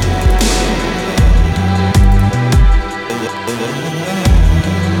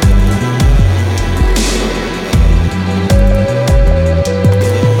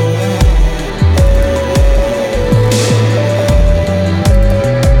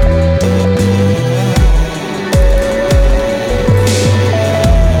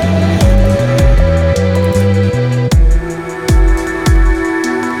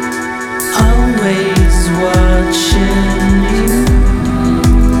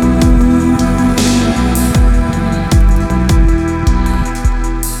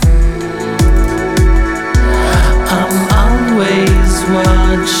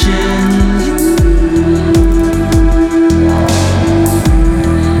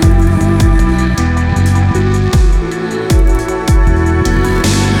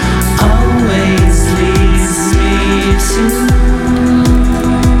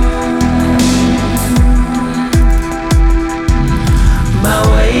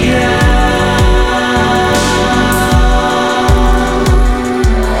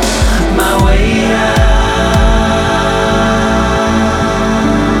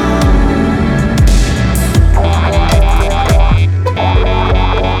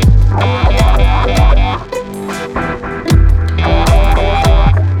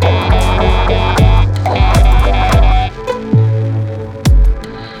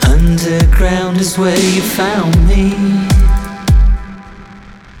 Is where you found me.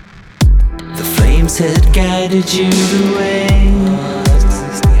 The flames had guided you the way,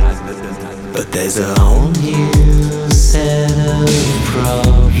 but there's a whole new set of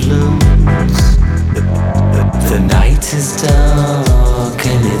problems. The night is dark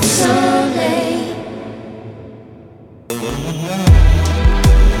and it's so late.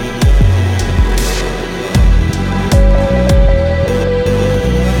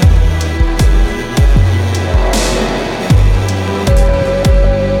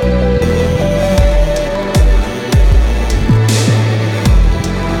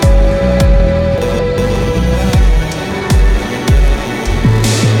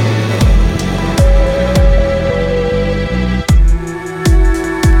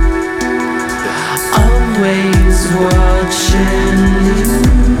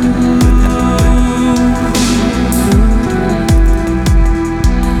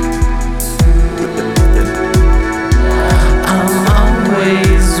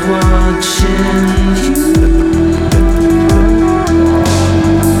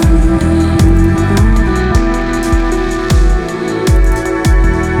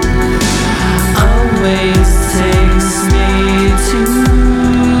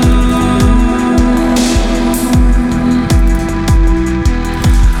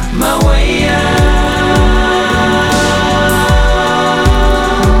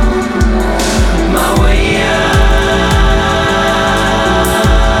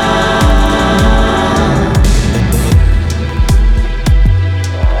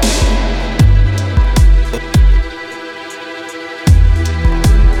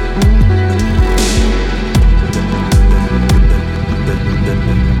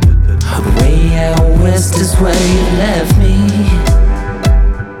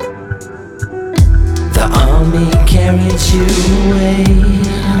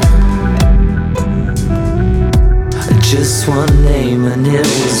 Just one name and it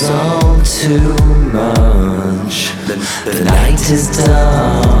was all too much. The night is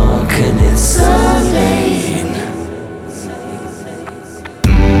dark and it's so late.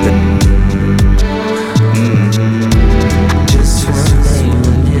 Just one name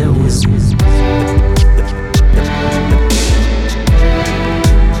and it was.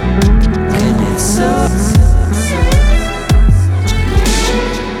 And it's so.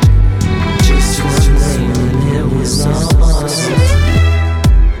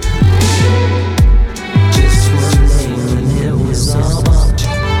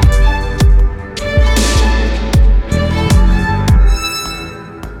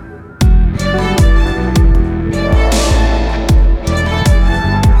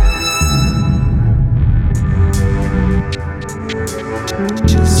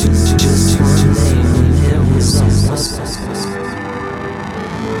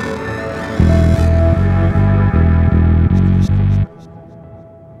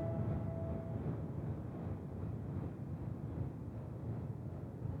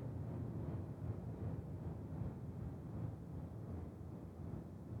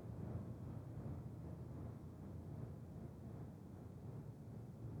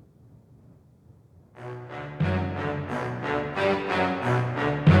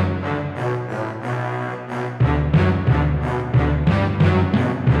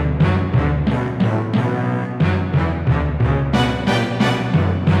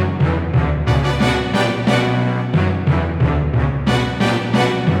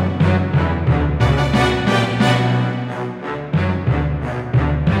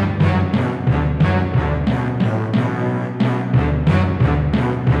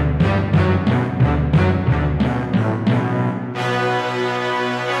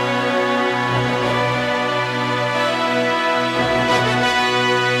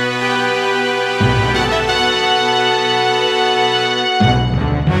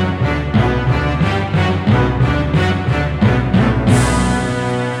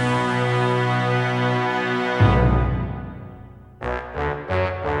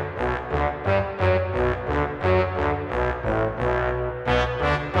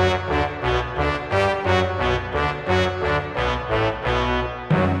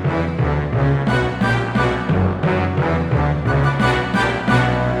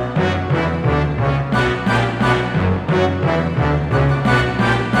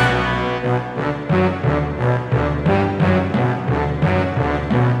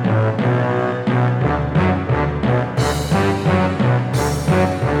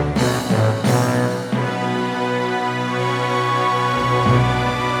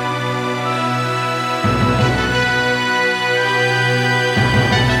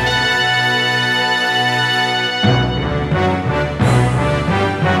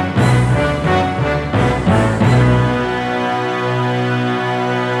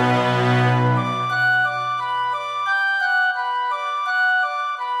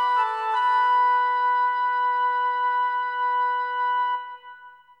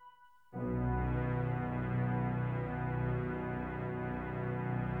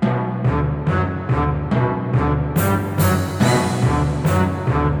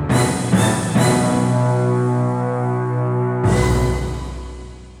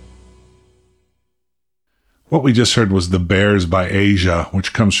 What we just heard was The Bears by Asia,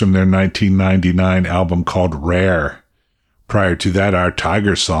 which comes from their 1999 album called Rare. Prior to that, our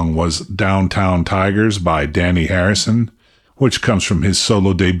Tiger song was Downtown Tigers by Danny Harrison, which comes from his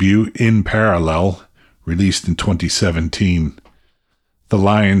solo debut In Parallel, released in 2017. The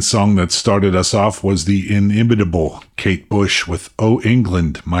Lion song that started us off was the inimitable Kate Bush with Oh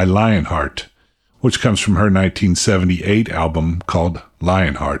England, My Lionheart, which comes from her 1978 album called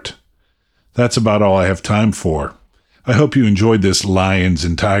Lionheart. That's about all I have time for. I hope you enjoyed this Lions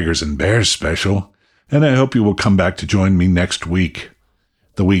and Tigers and Bears special, and I hope you will come back to join me next week.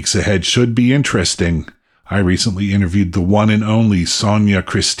 The weeks ahead should be interesting. I recently interviewed the one and only Sonia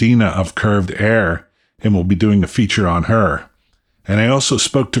Christina of Curved Air, and will be doing a feature on her. And I also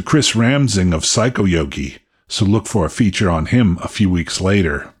spoke to Chris Ramsing of Psycho Yogi, so look for a feature on him a few weeks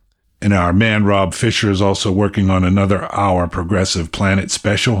later. And our man Rob Fisher is also working on another Our Progressive Planet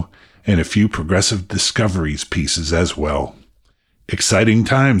special, and a few Progressive Discoveries pieces as well. Exciting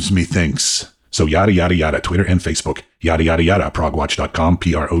times, methinks. So yada yada yada, Twitter and Facebook. Yada yada yada, progwatch.com,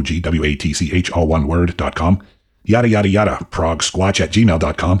 PROGWATCH, all one word.com. Yada yada yada,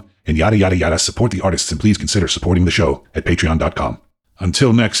 progsquatch@gmail.com. And yada yada yada, support the artists and please consider supporting the show at patreon.com.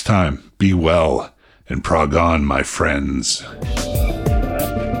 Until next time, be well and prog on, my friends.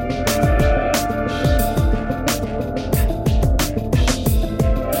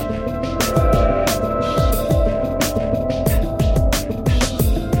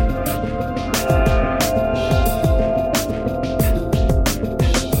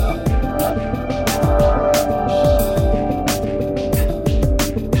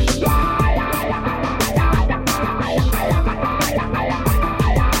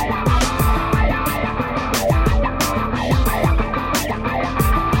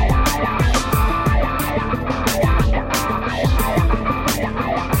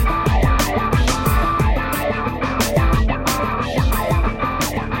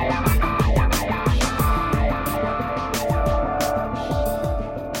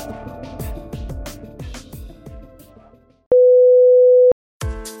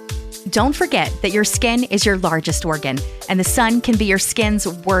 Don't forget that your skin is your largest organ, and the sun can be your skin's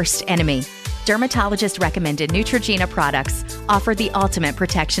worst enemy. Dermatologist-recommended Neutrogena products offer the ultimate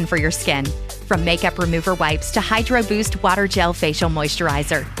protection for your skin. From makeup remover wipes to Hydro Boost Water Gel Facial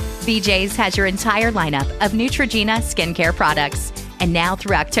Moisturizer, BJ's has your entire lineup of Neutrogena skincare products. And now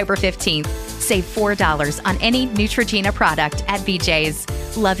through October 15th, save $4 on any Neutrogena product at BJ's.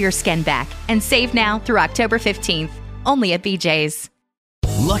 Love your skin back and save now through October 15th, only at BJ's.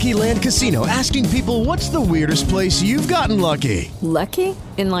 Lucky Land Casino, asking people, what's the weirdest place you've gotten lucky? Lucky?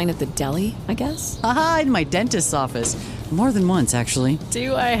 In line at the deli, I guess? Aha, in my dentist's office. More than once, actually.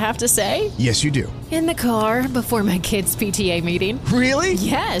 Do I have to say? Yes, you do. In the car before my kids' PTA meeting. Really?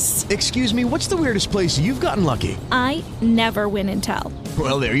 Yes. Excuse me, what's the weirdest place you've gotten lucky? I never win and tell.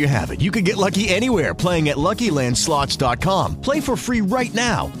 Well, there you have it. You can get lucky anywhere, playing at LuckyLandSlots.com. Play for free right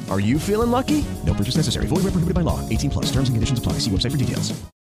now. Are you feeling lucky? No purchase necessary. Void where prohibited by law. 18+. Terms and conditions apply. See website for details.